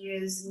remember to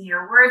use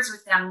near words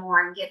with them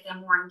more and get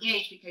them more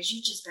engaged because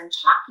you've just been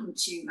talking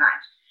too much.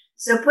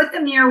 So put the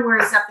near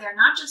words up there,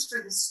 not just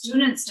for the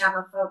students to have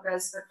a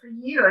focus, but for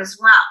you as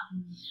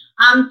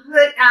well.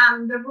 Put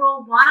the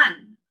rule 1,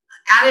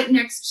 add it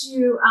next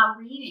to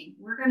reading.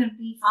 We're going to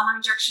be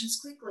following directions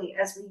quickly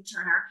as we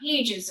turn our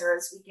pages or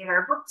as we get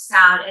our books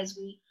out, as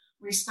we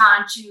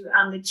respond to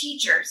the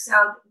teacher. So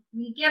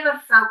we give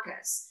a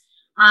focus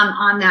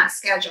on that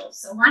schedule.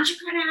 So once you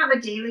kind of have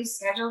a daily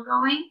schedule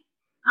going,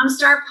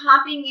 start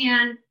popping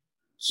in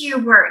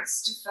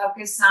keywords to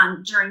focus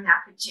on during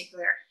that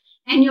particular.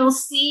 And you'll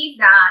see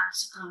that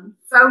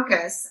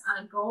focus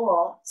on a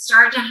goal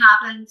start to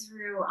happen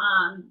through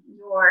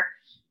your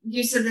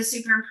use of the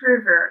super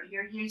improver,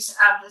 your use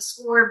of the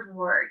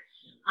scoreboard,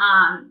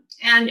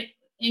 and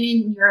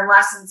in your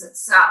lessons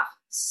itself.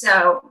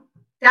 So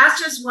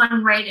that's just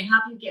one way to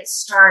help you get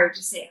started,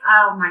 to say,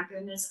 oh my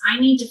goodness, I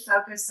need to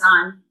focus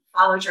on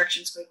follow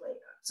directions quickly.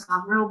 So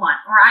rule 1,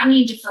 or I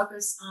need to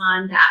focus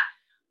on that.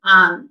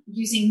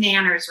 Using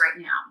manners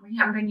right now. We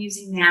haven't been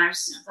using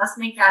manners enough. Let's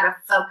make that a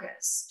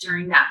focus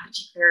during that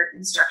particular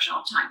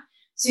instructional time.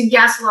 So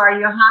yes, Laura,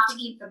 you'll have to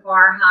keep the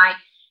bar high.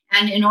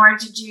 And in order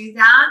to do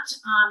that,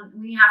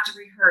 we have to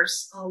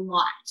rehearse a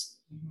lot.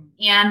 Mm-hmm.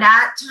 And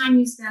that time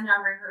you spend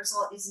on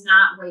rehearsal is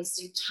not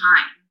wasted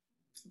time.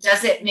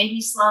 Does it maybe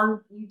slow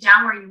you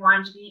down where you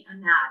wanted to be in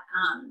that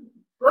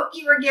book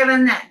you were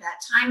given, that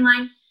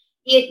timeline?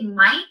 It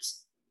might.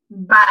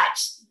 But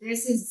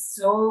this is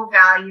so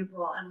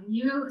valuable. And when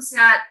you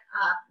set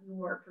up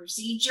your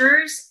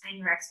procedures and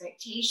your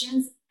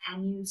expectations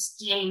and you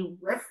stay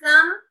with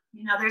them,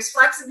 there's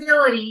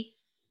flexibility,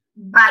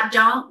 but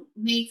don't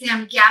make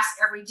them guess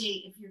every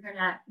day if you're going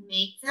to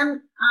make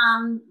them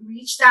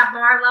reach that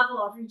bar level.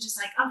 Or if you're just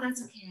like, oh,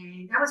 that's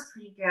okay. That was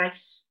pretty good.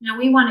 No,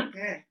 we want it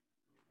good.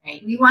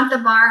 Right. We want the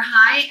bar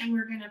high, and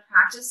we're going to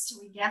practice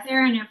till we get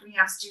there. And if we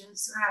have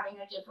students who are having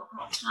a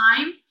difficult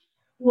time,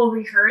 we'll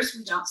rehearse.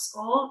 We don't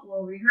scold.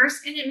 We'll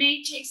rehearse. And it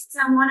may take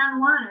some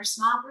one-on-one or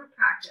small group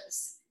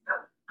practice.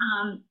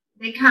 But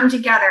they come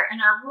together. And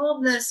our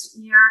rule this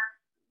year,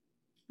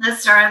 that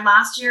started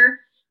last year,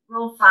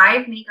 rule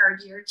 5, make our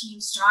DEAR team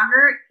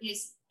stronger,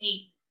 is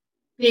a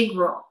big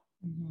rule.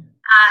 Mm-hmm.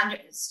 And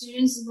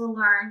students will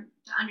learn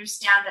to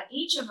understand that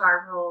each of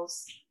our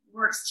rules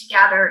works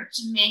together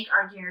to make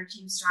our DEAR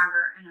team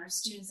stronger. And our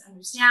students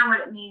understand what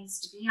it means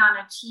to be on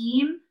a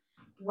team,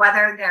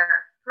 whether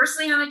they're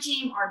personally on a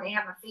team or they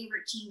have a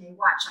favorite team they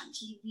watch on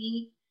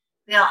TV.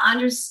 They'll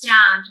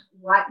understand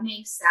what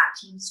makes that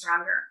team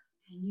stronger.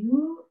 And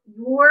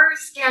your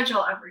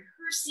schedule of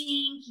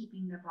rehearsing,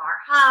 keeping the bar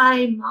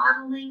high,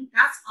 modeling,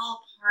 that's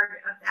all part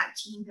of that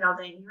team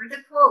building. You're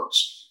the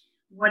coach.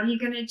 What are you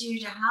going to do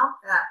to help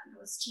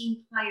those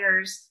team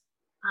players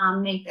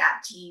make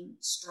that team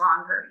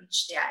stronger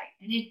each day?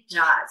 And it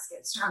does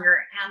get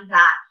stronger. And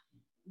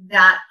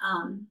that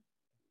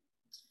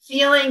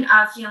feeling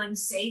of feeling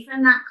safe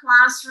in that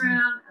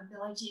classroom,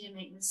 ability to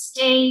make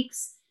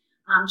mistakes,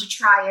 to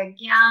try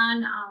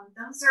again,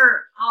 those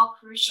are all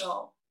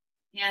crucial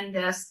in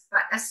this.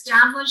 But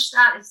establish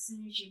that as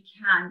soon as you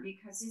can,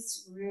 because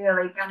it's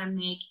really going to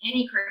make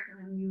any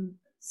curriculum you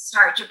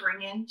start to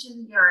bring into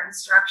your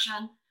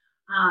instruction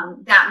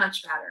that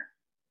much better,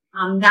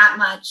 that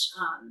much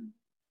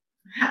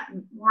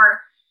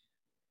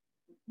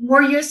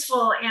more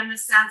useful, in the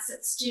sense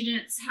that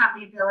students have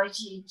the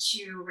ability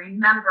to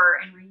remember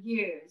and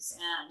reuse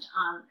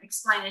and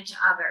explain it to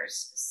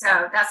others.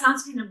 So that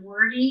sounds kind of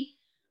wordy,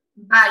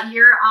 but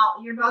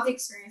you're both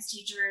experienced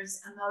teachers,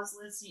 and those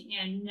listening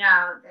in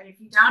know that if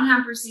you don't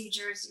have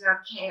procedures, you have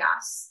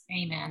chaos.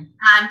 Amen.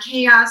 And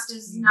chaos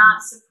does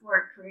not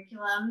support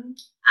curriculum.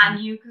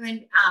 And you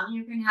can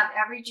have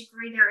every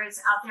degree there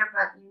is out there,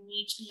 but you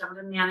need to be able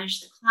to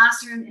manage the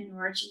classroom in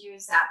order to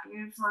use that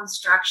beautiful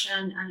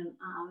instruction and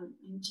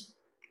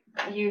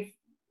that you've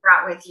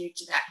brought with you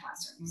to that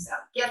classroom. So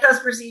get those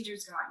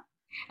procedures going.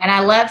 And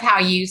I love how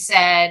you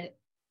said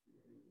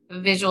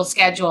visual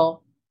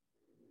schedule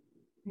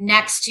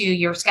next to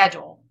your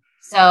schedule.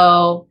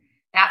 So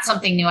that's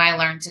something new I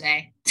learned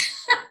today.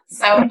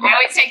 So I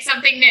always take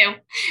something new.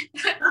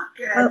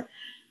 Good.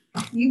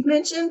 You've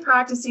mentioned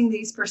practicing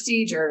these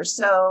procedures.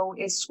 So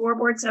is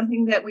scoreboard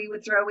something that we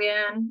would throw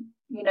in,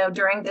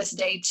 during this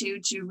day too,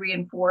 to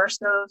reinforce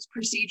those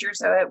procedures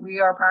that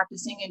we are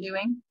practicing and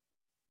doing?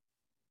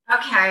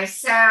 Okay,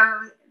 so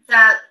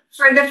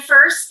for the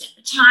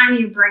first time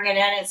you bring it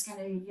in, it's going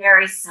to be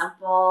very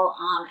simple,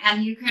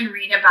 and you can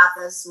read about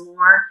this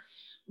more.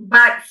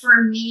 But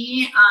for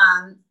me,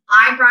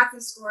 I brought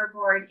the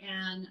scoreboard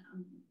in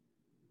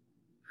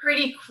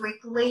pretty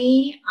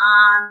quickly,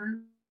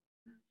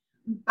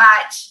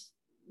 but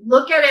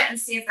look at it and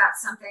see if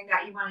that's something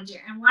that you want to do.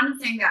 And one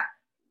thing that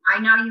I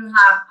know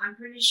I'm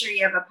pretty sure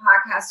you have a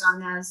podcast on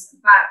this,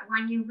 but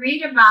when you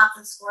read about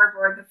the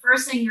scoreboard, the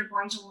first thing you're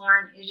going to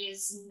learn, it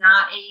is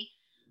not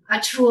a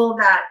tool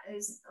that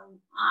is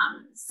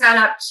set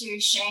up to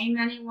shame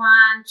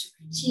anyone, to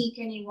critique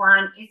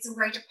anyone. It's a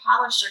way to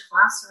polish your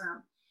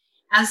classroom.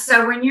 And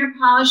so when you're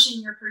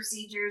polishing your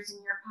procedures and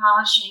you're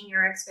polishing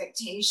your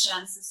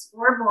expectations, the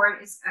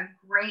scoreboard is a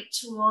great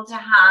tool to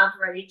have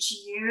ready to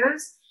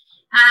use.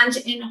 And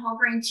in whole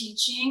brain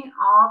teaching,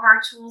 all of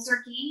our tools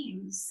are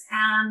games,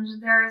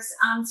 and there's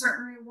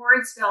certain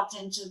rewards built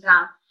into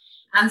them.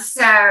 And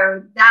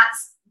so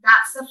that's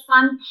the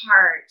fun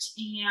part.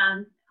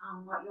 And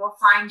what you'll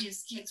find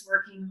is kids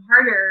working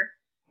harder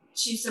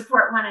to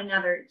support one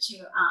another to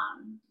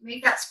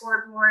make that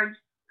scoreboard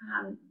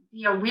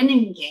be a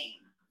winning game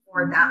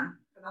for them,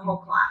 for the whole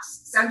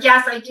class. So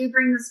yes, I do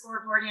bring the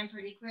scoreboard in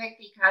pretty quick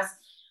because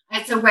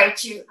it's a way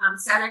to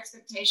set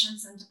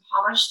expectations and to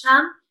polish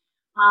them.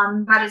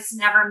 But it's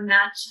never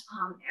meant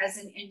as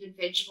an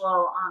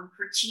individual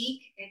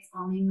critique. It's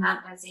only meant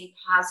as a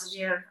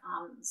positive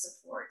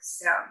support.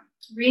 So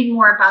read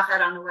more about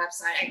that on the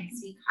website. I can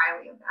speak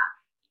highly of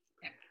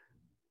that.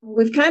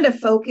 We've kind of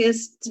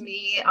focused, to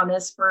me, on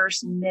this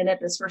first minute,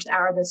 this first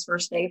hour, this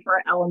first day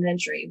for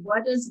elementary.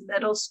 What does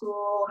middle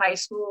school, high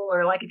school,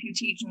 or like if you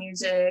teach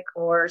music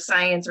or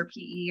science or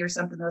PE or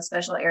something, those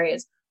special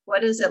areas,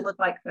 what does it look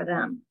like for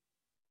them?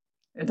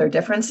 Are there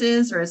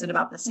differences, or is it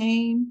about the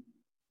same?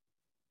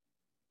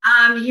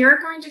 You're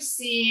going to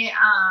see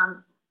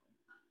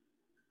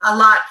a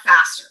lot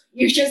faster.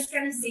 You're just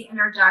going to see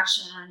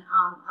introduction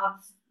of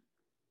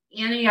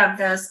any of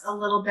this a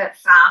little bit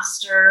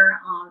faster,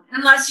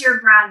 unless you're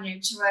brand new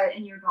to it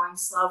and you're going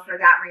slow for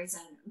that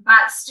reason.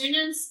 But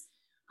students,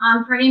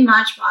 pretty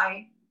much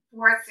by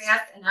 4th,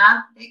 5th, and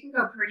up, they can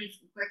go pretty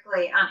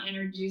quickly on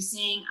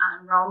introducing,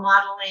 on role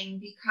modeling,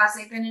 because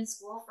they've been in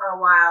school for a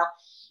while.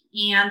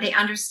 And they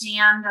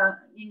understand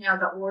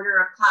the order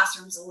of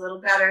classrooms a little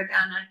better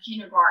than a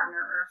kindergartner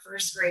or a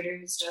first grader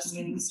who's just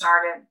getting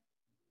started.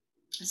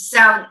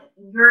 So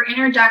your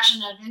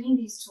introduction of any of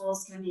these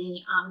tools can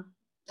be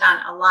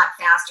done a lot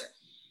faster.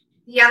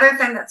 The other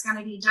thing that's going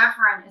to be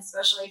different,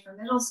 especially for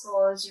middle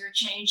school, is you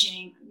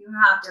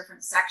have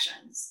different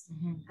sections.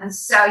 Mm-hmm. And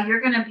so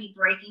you're going to be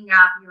breaking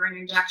up your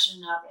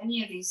introduction of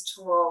any of these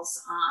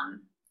tools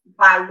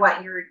by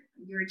what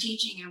you're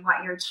teaching and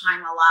what your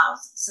time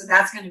allows. So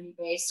that's going to be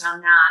based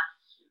on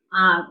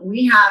that.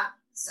 We have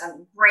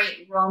some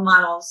great role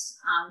models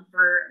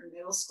for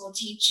middle school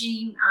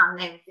teaching.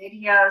 The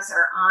videos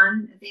are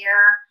on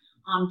there.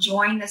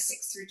 Join the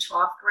 6th through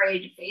 12th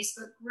grade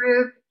Facebook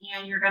group,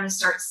 and you're going to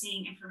start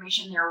seeing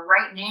information there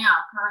right now.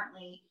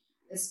 Currently,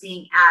 is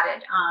being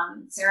added.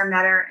 Sarah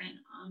Metter and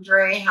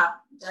Andre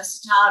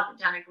Destatel have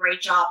done a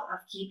great job of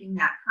keeping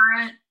that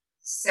current.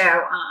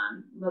 So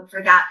look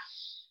for that.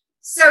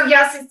 So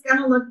yes, it's going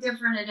to look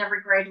different at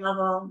every grade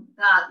level.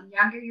 The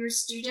younger your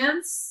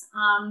students,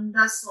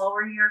 the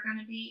slower you're going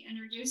to be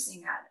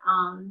introducing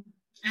it.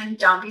 And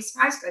don't be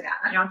surprised by that.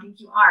 I don't think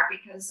you are,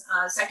 because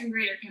a second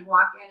grader can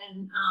walk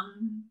in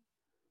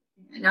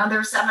and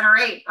they're 7 or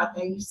 8, but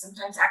they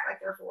sometimes act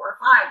like they're 4 or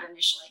 5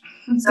 initially.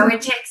 So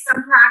it takes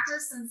some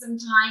practice and some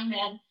time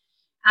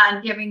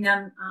and giving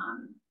them,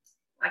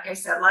 like I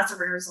said, lots of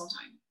rehearsal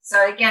time.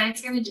 So again,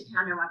 it's going to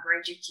depend on what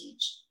grade you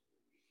teach.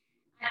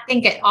 I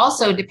think it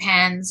also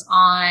depends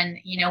on,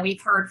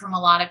 we've heard from a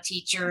lot of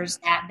teachers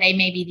that they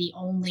may be the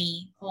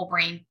only whole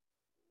brain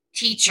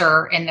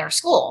teacher in their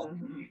school.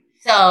 Mm-hmm.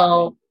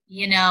 So,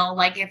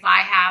 like if I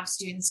have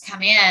students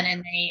come in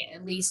and they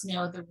at least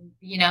know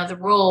the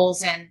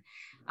rules and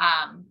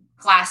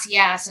class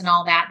yes and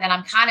all that, then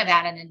I'm kind of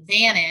at an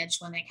advantage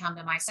when they come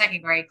to my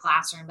second grade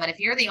classroom. But if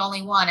you're the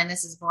only one and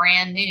this is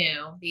brand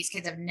new, these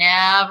kids have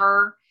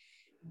never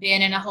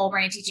been in a whole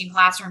brain teaching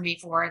classroom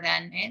before,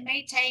 then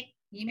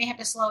you may have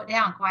to slow it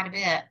down quite a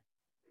bit.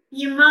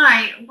 You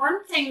might.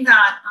 One thing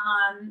that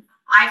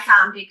I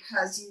found,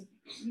 because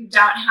you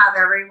don't have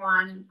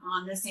everyone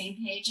on the same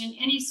page in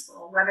any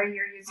school, whether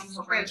you're using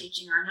whole brain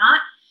teaching or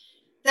not,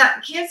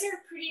 that kids are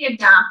pretty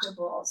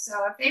adaptable. So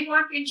if they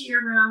walk into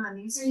your room and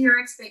these are your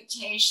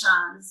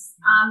expectations,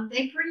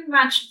 they pretty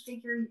much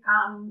figure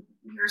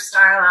your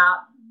style out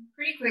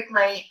pretty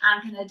quickly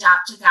and can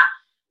adapt to that.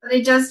 But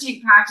it does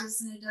take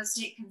practice and it does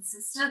take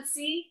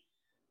consistency.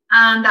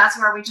 And that's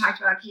where we talked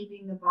about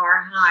keeping the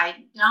bar high.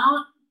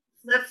 Don't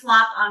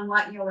flip-flop on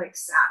what you'll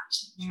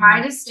accept.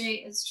 Try to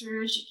stay as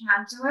true as you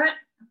can to it.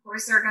 Of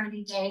course, there are going to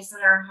be days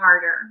that are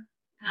harder.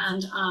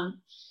 And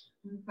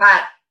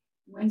but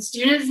when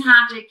students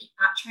have to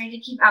try to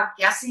keep out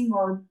guessing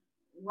mode,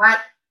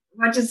 what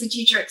does the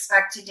teacher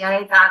expect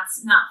today?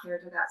 That's not fair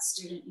to that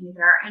student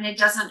either. And it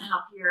doesn't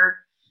help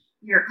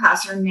your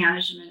classroom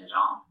management at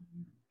all.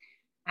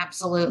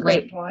 Absolutely.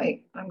 Great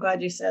point. I'm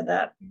glad you said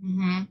that.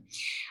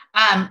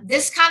 Mm-hmm.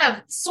 This kind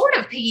of sort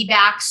of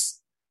piggybacks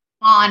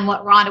on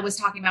what Rhonda was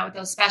talking about with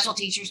those special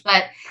teachers,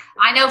 but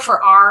I know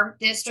for our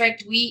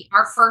district,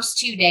 our first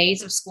 2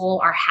 days of school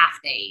are half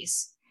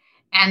days.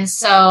 And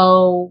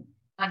so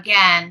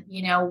again,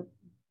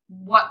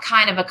 what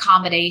kind of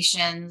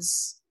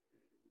accommodations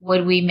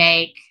would we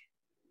make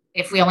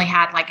if we only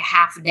had like a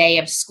half a day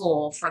of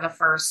school for the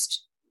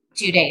first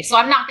 2 days? So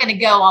I'm not going to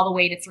go all the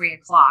way to 3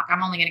 o'clock.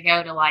 I'm only going to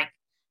go to like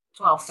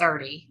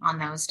 12:30 on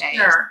those days.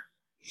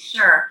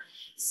 Sure.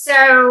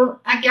 So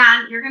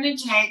again, you're going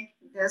to take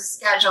the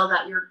schedule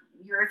that you're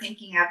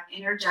thinking of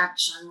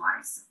interjection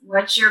wise.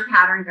 What's your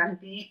pattern going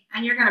to be?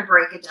 And you're going to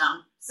break it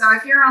down. So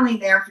if you're only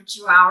there for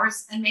 2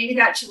 hours and maybe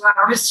that 2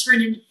 hours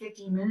turned into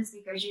 15 minutes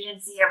because you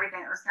didn't see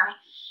everything that was coming,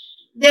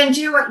 then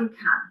do what you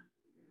can.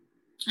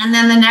 And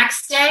then the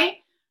next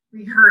day,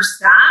 rehearse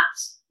that,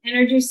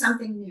 introduce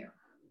something new.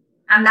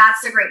 And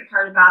that's the great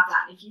part about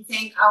that. If you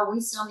think, oh, we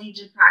still need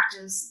to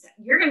practice,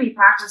 you're going to be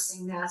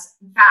practicing this.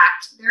 In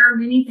fact, there are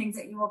many things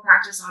that you will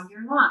practice all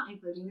year long,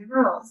 including the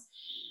rules,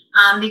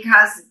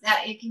 because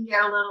that it can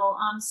get a little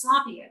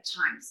sloppy at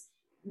times.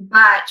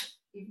 But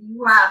if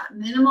you have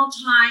minimal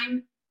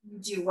time, you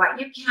do what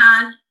you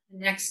can. The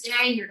next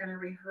day, you're going to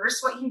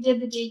rehearse what you did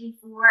the day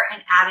before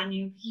and add a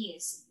new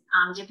piece,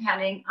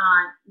 depending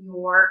on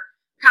your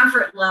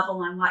comfort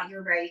level and what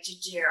you're ready to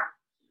do.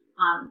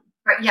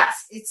 But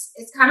yes,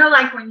 it's kind of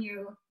like when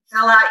you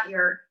fill out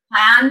your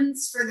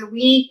plans for the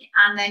week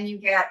and then you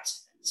get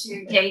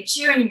to day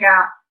 2 and you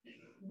go,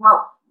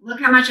 whoa, look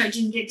how much I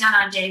didn't get done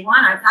on day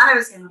 1. I thought I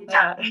was going to get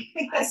done.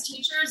 As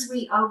teachers,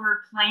 we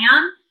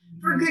overplan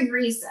for good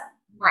reason.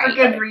 Right. For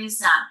good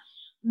reason.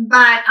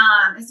 But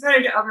it's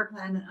better to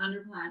overplan than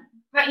underplan.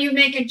 But you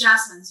make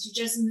adjustments. You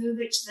just move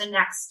it to the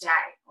next day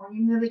or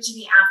you move it to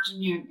the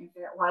afternoon if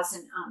it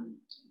wasn't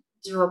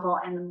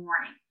doable in the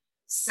morning.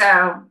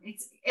 So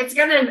it's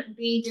going to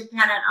be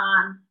dependent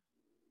on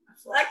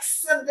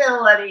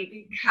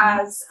flexibility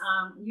because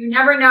you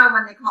never know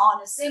when they call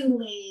an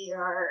assembly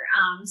or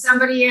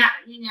somebody,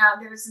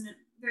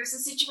 there's a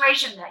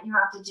situation that you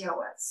have to deal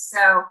with.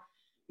 So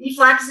be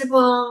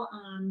flexible,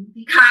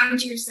 be kind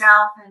to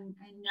yourself and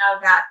know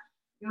that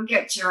you'll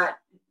get to it.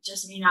 It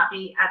just may not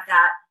be at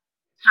that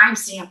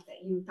timestamp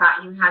that you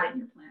thought you had in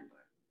your plan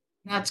book.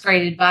 That's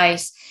great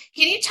advice.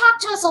 Can you talk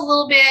to us a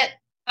little bit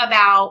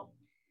about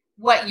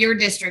what your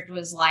district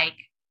was like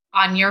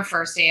on your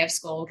first day of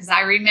school? Because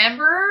I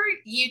remember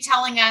you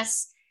telling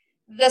us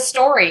the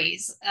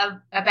stories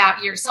about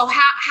so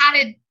how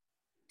did,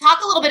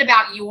 talk a little bit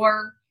about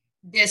your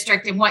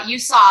district and what you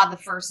saw the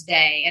first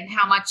day and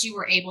how much you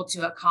were able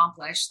to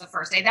accomplish the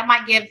first day. That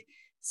might give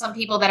some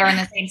people that are in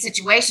the same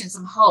situation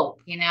some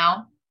hope,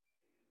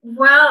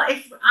 Well,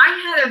 if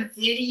I had a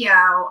video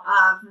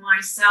of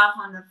myself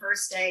on the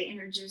first day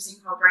introducing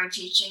whole brain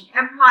teaching,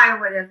 it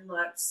probably would have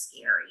looked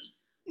scary.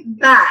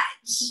 But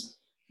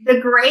the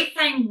great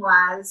thing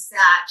was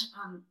that,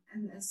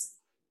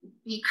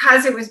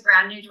 because it was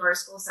brand new to our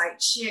school site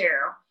too,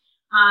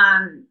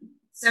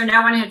 so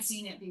no one had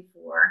seen it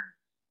before,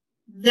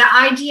 the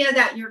idea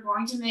that you're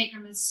going to make a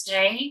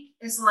mistake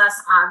is less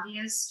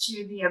obvious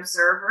to the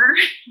observer,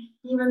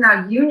 even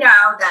though you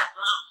know that,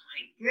 oh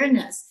my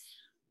goodness.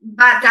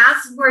 But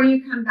that's where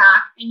you come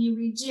back and you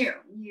redo,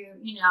 you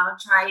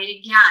try it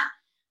again.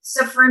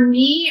 So for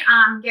me,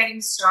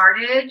 getting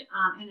started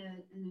in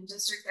a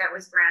district that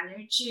was brand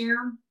new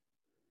to,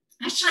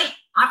 actually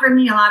offered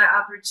me a lot of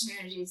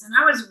opportunities. And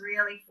I was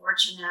really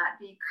fortunate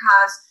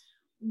because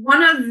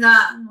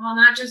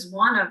not just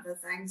one of the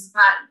things,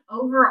 but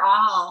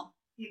overall,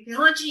 the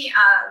ability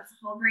of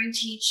whole brain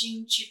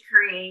teaching to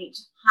create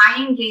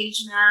high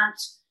engagement,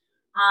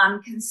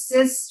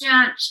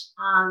 consistent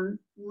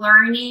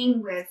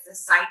learning with the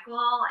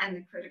cycle and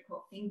the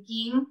critical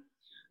thinking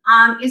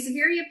is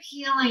very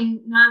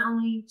appealing not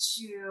only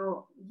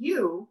to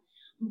you,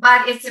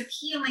 but it's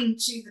appealing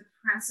to the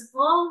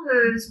principal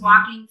who's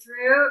walking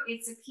through.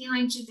 It's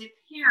appealing to the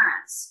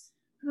parents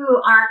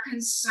who are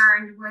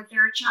concerned with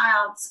their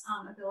child's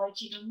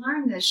ability to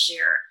learn this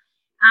year.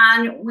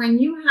 And when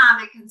you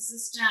have a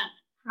consistent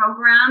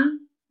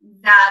program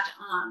that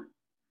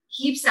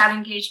keeps that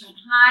engagement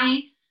high,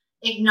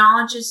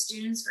 acknowledges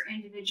students for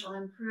individual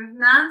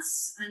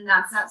improvements, and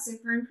that's that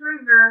super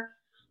improver,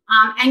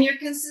 and you're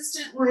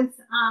consistent with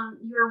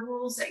your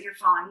rules that you're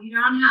following. You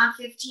don't have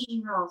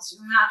 15 rules.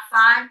 You have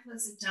 5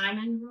 plus a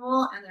diamond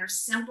rule, and they're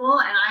simple,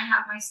 and I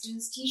have my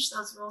students teach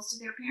those rules to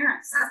their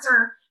parents.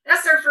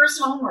 That's their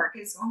first homework,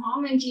 is go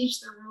home and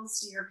teach the rules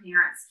to your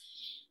parents.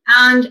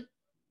 And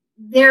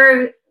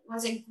there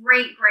was a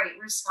great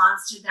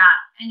response to that,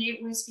 and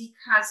it was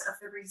because of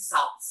the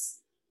results.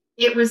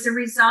 It was the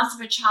results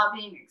of a child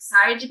being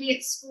excited to be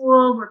at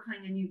school. We're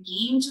playing a new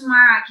game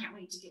tomorrow. I can't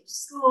wait to get to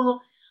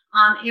school.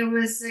 It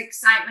was the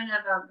excitement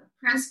of a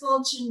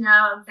principal to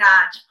know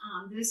that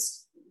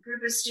this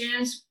group of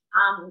students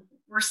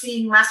were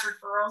seeing less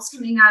referrals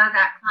coming out of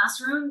that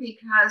classroom,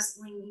 because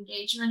when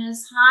engagement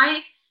is high,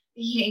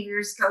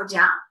 behaviors go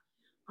down.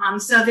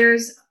 So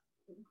there's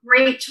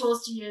great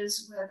tools to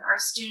use with our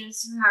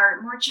students who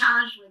are more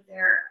challenged with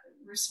their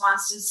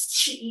responses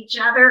to each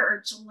other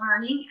or to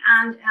learning.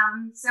 And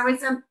so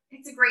it's a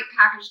great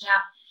packaged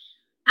app.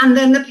 And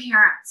then the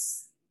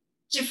parents,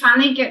 to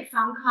finally get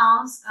phone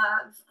calls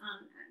of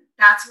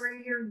that's where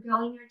you're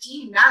building your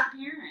team. That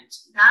parent,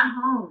 that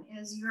home,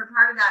 is you're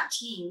part of that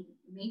team.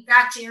 Make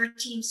that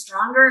team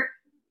stronger.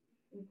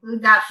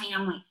 include that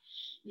family,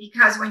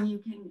 because when you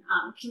can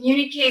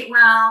communicate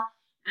well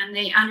and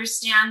they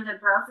understand the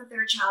growth that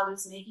their child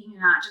is making and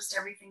not just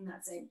everything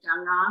that they've done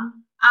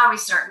wrong, I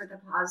always start with the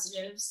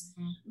positives,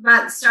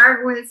 but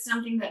start with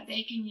something that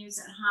they can use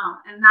at home.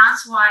 And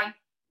that's why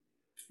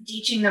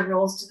teaching the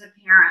rules to the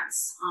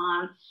parents.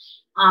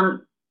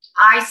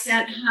 I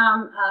sent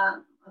home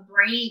a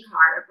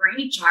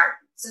brainy chart,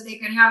 so they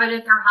could have it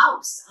at their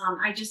house.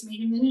 I just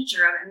made a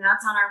miniature of it, and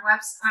that's on our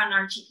website, on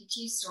our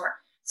TPT store.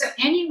 So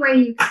any way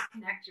you can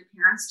connect your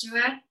parents to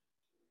it,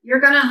 you're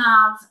going to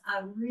have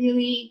a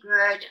really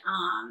good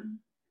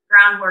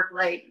groundwork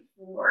laid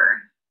for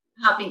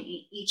helping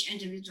each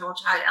individual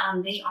child.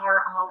 And they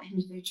are all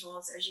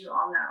individuals, as you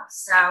all know.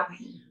 So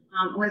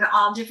with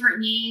all different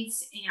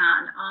needs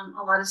and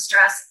a lot of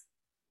stress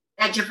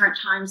at different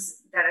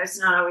times that is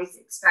not always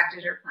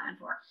expected or planned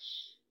for.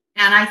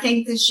 And I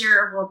think this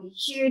year will be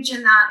huge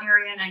in that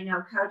area. And I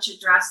know Coach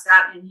addressed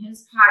that in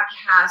his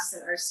podcast,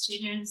 that our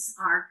students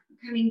are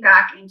coming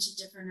back into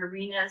different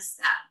arenas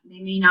that they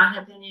may not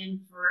have been in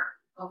for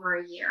over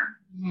a year.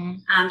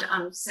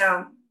 And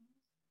so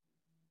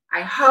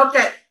I hope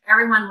that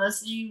everyone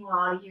listening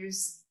will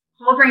use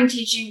whole brain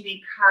teaching,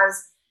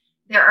 because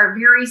there are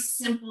very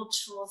simple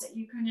tools that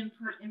you can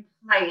put in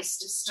place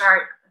to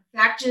start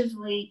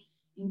effectively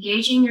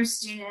engaging your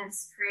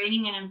students,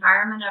 creating an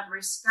environment of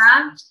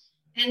respect,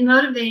 and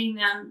motivating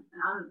them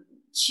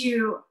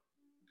to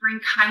bring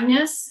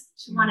kindness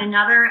to one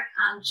another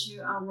and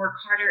to work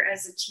harder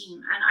as a team.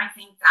 And I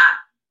think that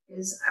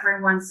is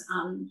everyone's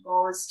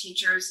goal as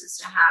teachers, is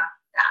to have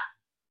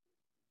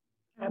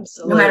that.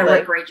 Absolutely. No matter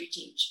what grade you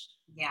teach.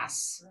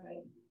 Yes.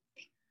 Right.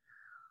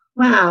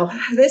 Wow.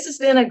 This has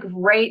been a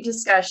great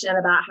discussion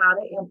about how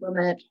to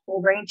implement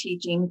whole brain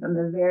teaching from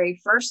the very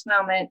first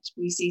moment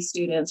we see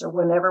students, or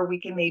whenever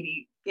we can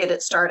maybe get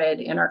it started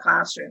in our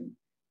classroom.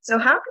 So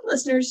how can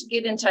listeners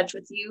get in touch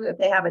with you if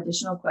they have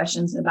additional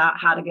questions about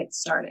how to get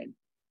started?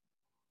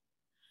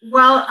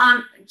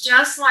 Well,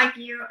 just like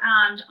you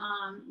and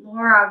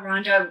Laura,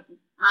 Rhonda,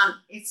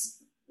 it's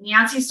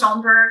Nancy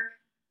Stoltenberg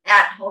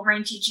at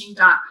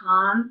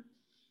wholebrainteaching.com.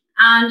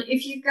 And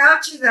if you go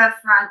to the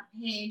front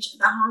page,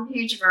 the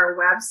homepage of our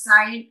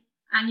website,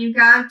 and you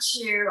go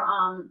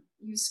to,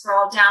 you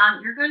scroll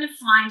down, you're going to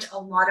find a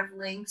lot of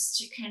links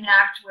to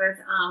connect with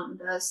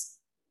the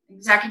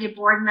executive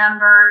board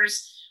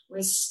members,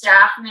 with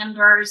staff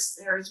members.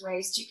 There's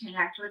ways to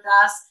connect with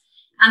us.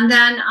 And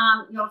then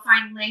you'll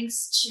find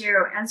links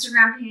to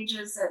Instagram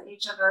pages that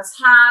each of us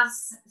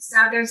has. So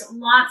there's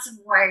lots of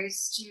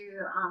ways to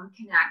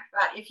connect.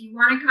 But if you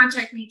want to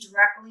contact me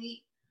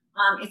directly,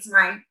 it's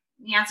my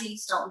Nancy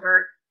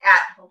Stoltenberg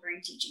at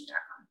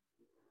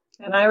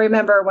wholebrainteaching.com. And I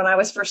remember when I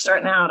was first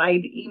starting out,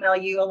 I'd email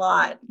you a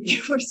lot.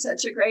 You were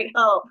such a great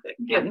help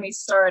getting me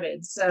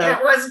started. So it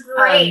was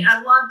great.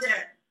 I loved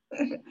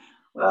it.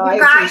 Well,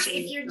 you guys,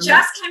 if you're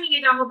just coming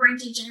into whole brain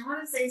teaching, I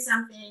want to say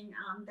something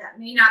that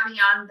may not be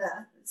on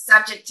the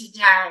subject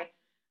today,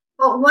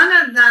 but one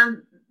of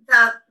the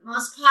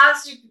most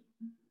positive,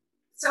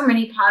 so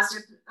many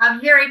positive, a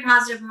very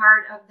positive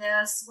part of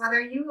this,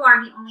 whether you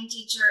are the only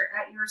teacher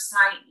at your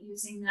site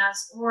using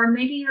this, or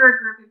maybe you're a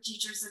group of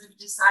teachers that have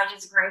decided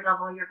as a grade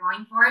level you're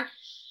going for it,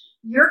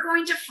 you're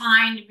going to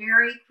find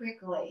very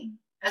quickly,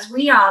 as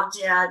we all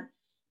did,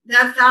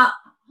 that the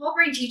whole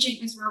brain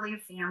teaching is really a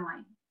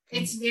family.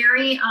 It's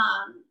very,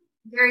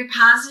 very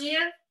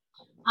positive.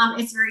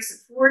 It's very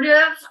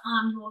supportive.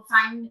 You will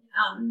find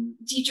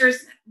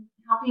teachers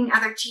helping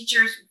other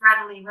teachers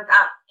readily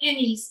without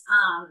any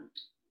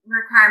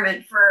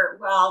requirement for,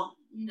 well,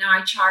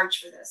 I charge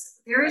for this.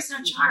 There is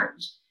no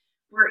charge.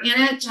 We're in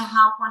it to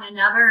help one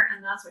another,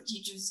 and that's what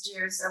teachers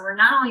do. So we're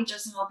not only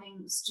just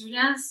helping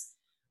students,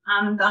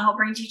 the whole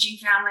brain teaching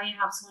family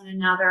helps one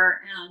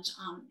another, and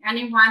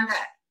anyone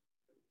that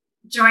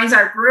joins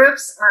our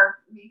groups or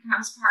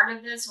becomes part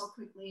of this will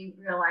quickly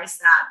realize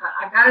that. But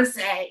I've got to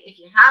say, if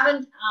you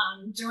haven't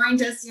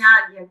joined us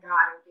yet, you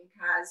got it,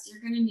 because you're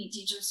going to meet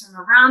teachers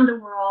from around the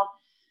world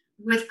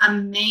with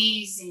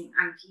amazing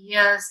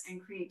ideas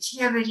and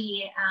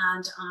creativity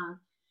and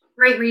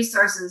great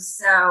resources.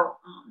 So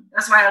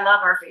that's why I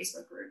love our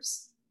Facebook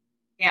groups.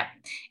 Yeah.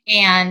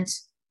 And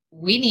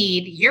we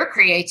need your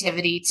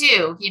creativity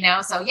too,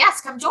 so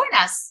yes, come join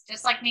us.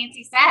 Just like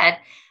Nancy said,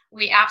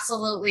 we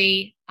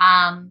absolutely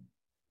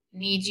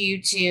need you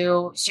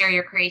to share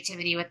your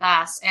creativity with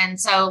us. And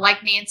so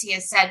like Nancy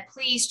has said,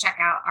 please check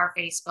out our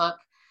Facebook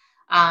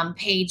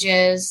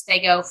pages. They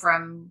go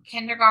from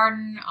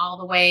kindergarten all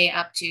the way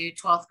up to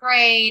 12th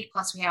grade.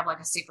 Plus we have like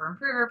a super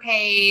improver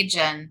page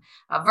and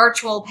a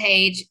virtual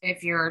page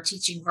if you're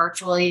teaching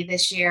virtually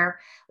this year.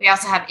 We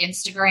also have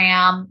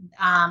Instagram,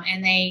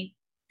 and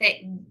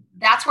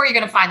that's where you're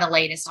going to find the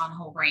latest on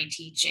whole brain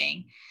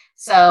teaching.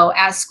 So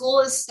as school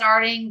is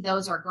starting,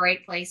 those are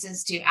great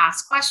places to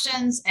ask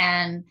questions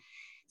and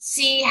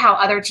see how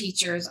other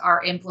teachers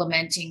are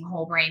implementing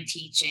whole brain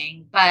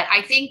teaching. But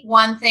I think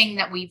one thing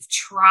that we've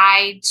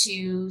tried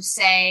to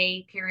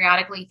say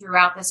periodically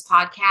throughout this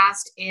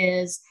podcast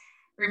is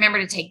remember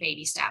to take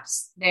baby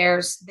steps.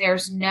 The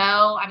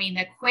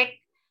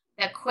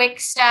The Quick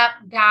Step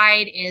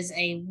Guide is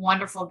a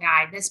wonderful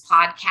guide. This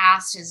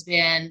podcast has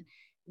been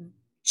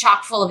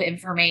chock full of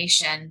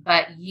information,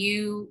 but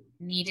you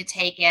need to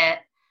take it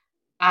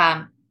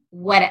at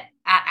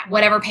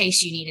whatever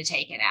pace you need to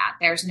take it at.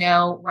 There's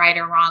no right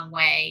or wrong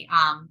way,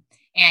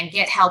 and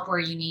get help where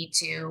you need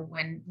to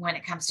when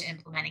it comes to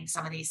implementing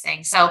some of these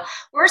things. So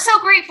we're so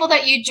grateful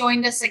that you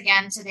joined us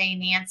again today,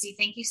 Nancy.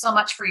 Thank you so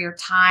much for your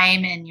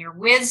time and your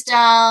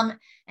wisdom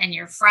and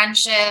your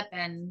friendship.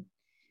 And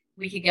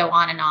we could go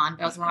on and on.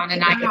 Both Rhonda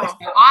and I could just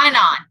go on and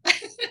on.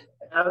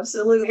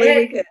 Absolutely,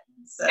 we could.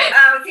 So.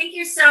 Oh, thank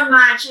you so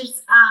much.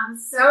 It's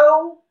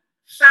so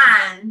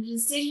fun to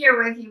sit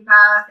here with you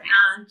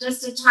both,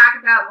 just to talk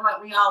about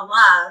what we all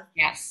love.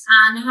 Yes.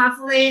 And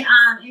hopefully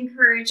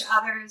encourage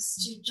others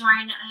to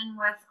join in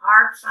with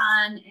our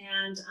fun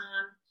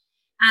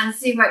and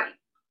see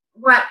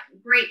what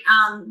great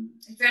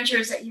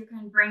adventures that you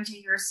can bring to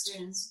your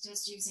students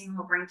just using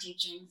whole brain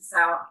teaching.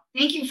 So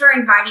thank you for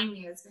inviting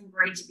me. It's been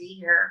great to be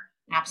here.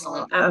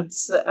 Absolutely.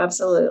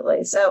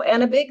 Absolutely. So,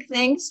 and a big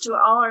thanks to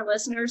all our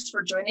listeners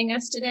for joining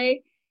us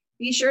today.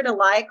 Be sure to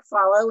like,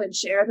 follow, and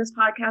share this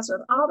podcast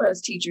with all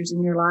those teachers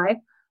in your life.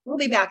 We'll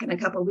be back in a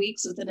couple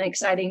weeks with an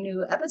exciting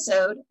new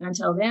episode.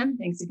 Until then,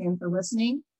 thanks again for listening.